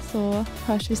vecka så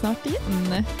hörs vi snart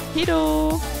igen. Hej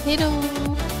då! Hej då!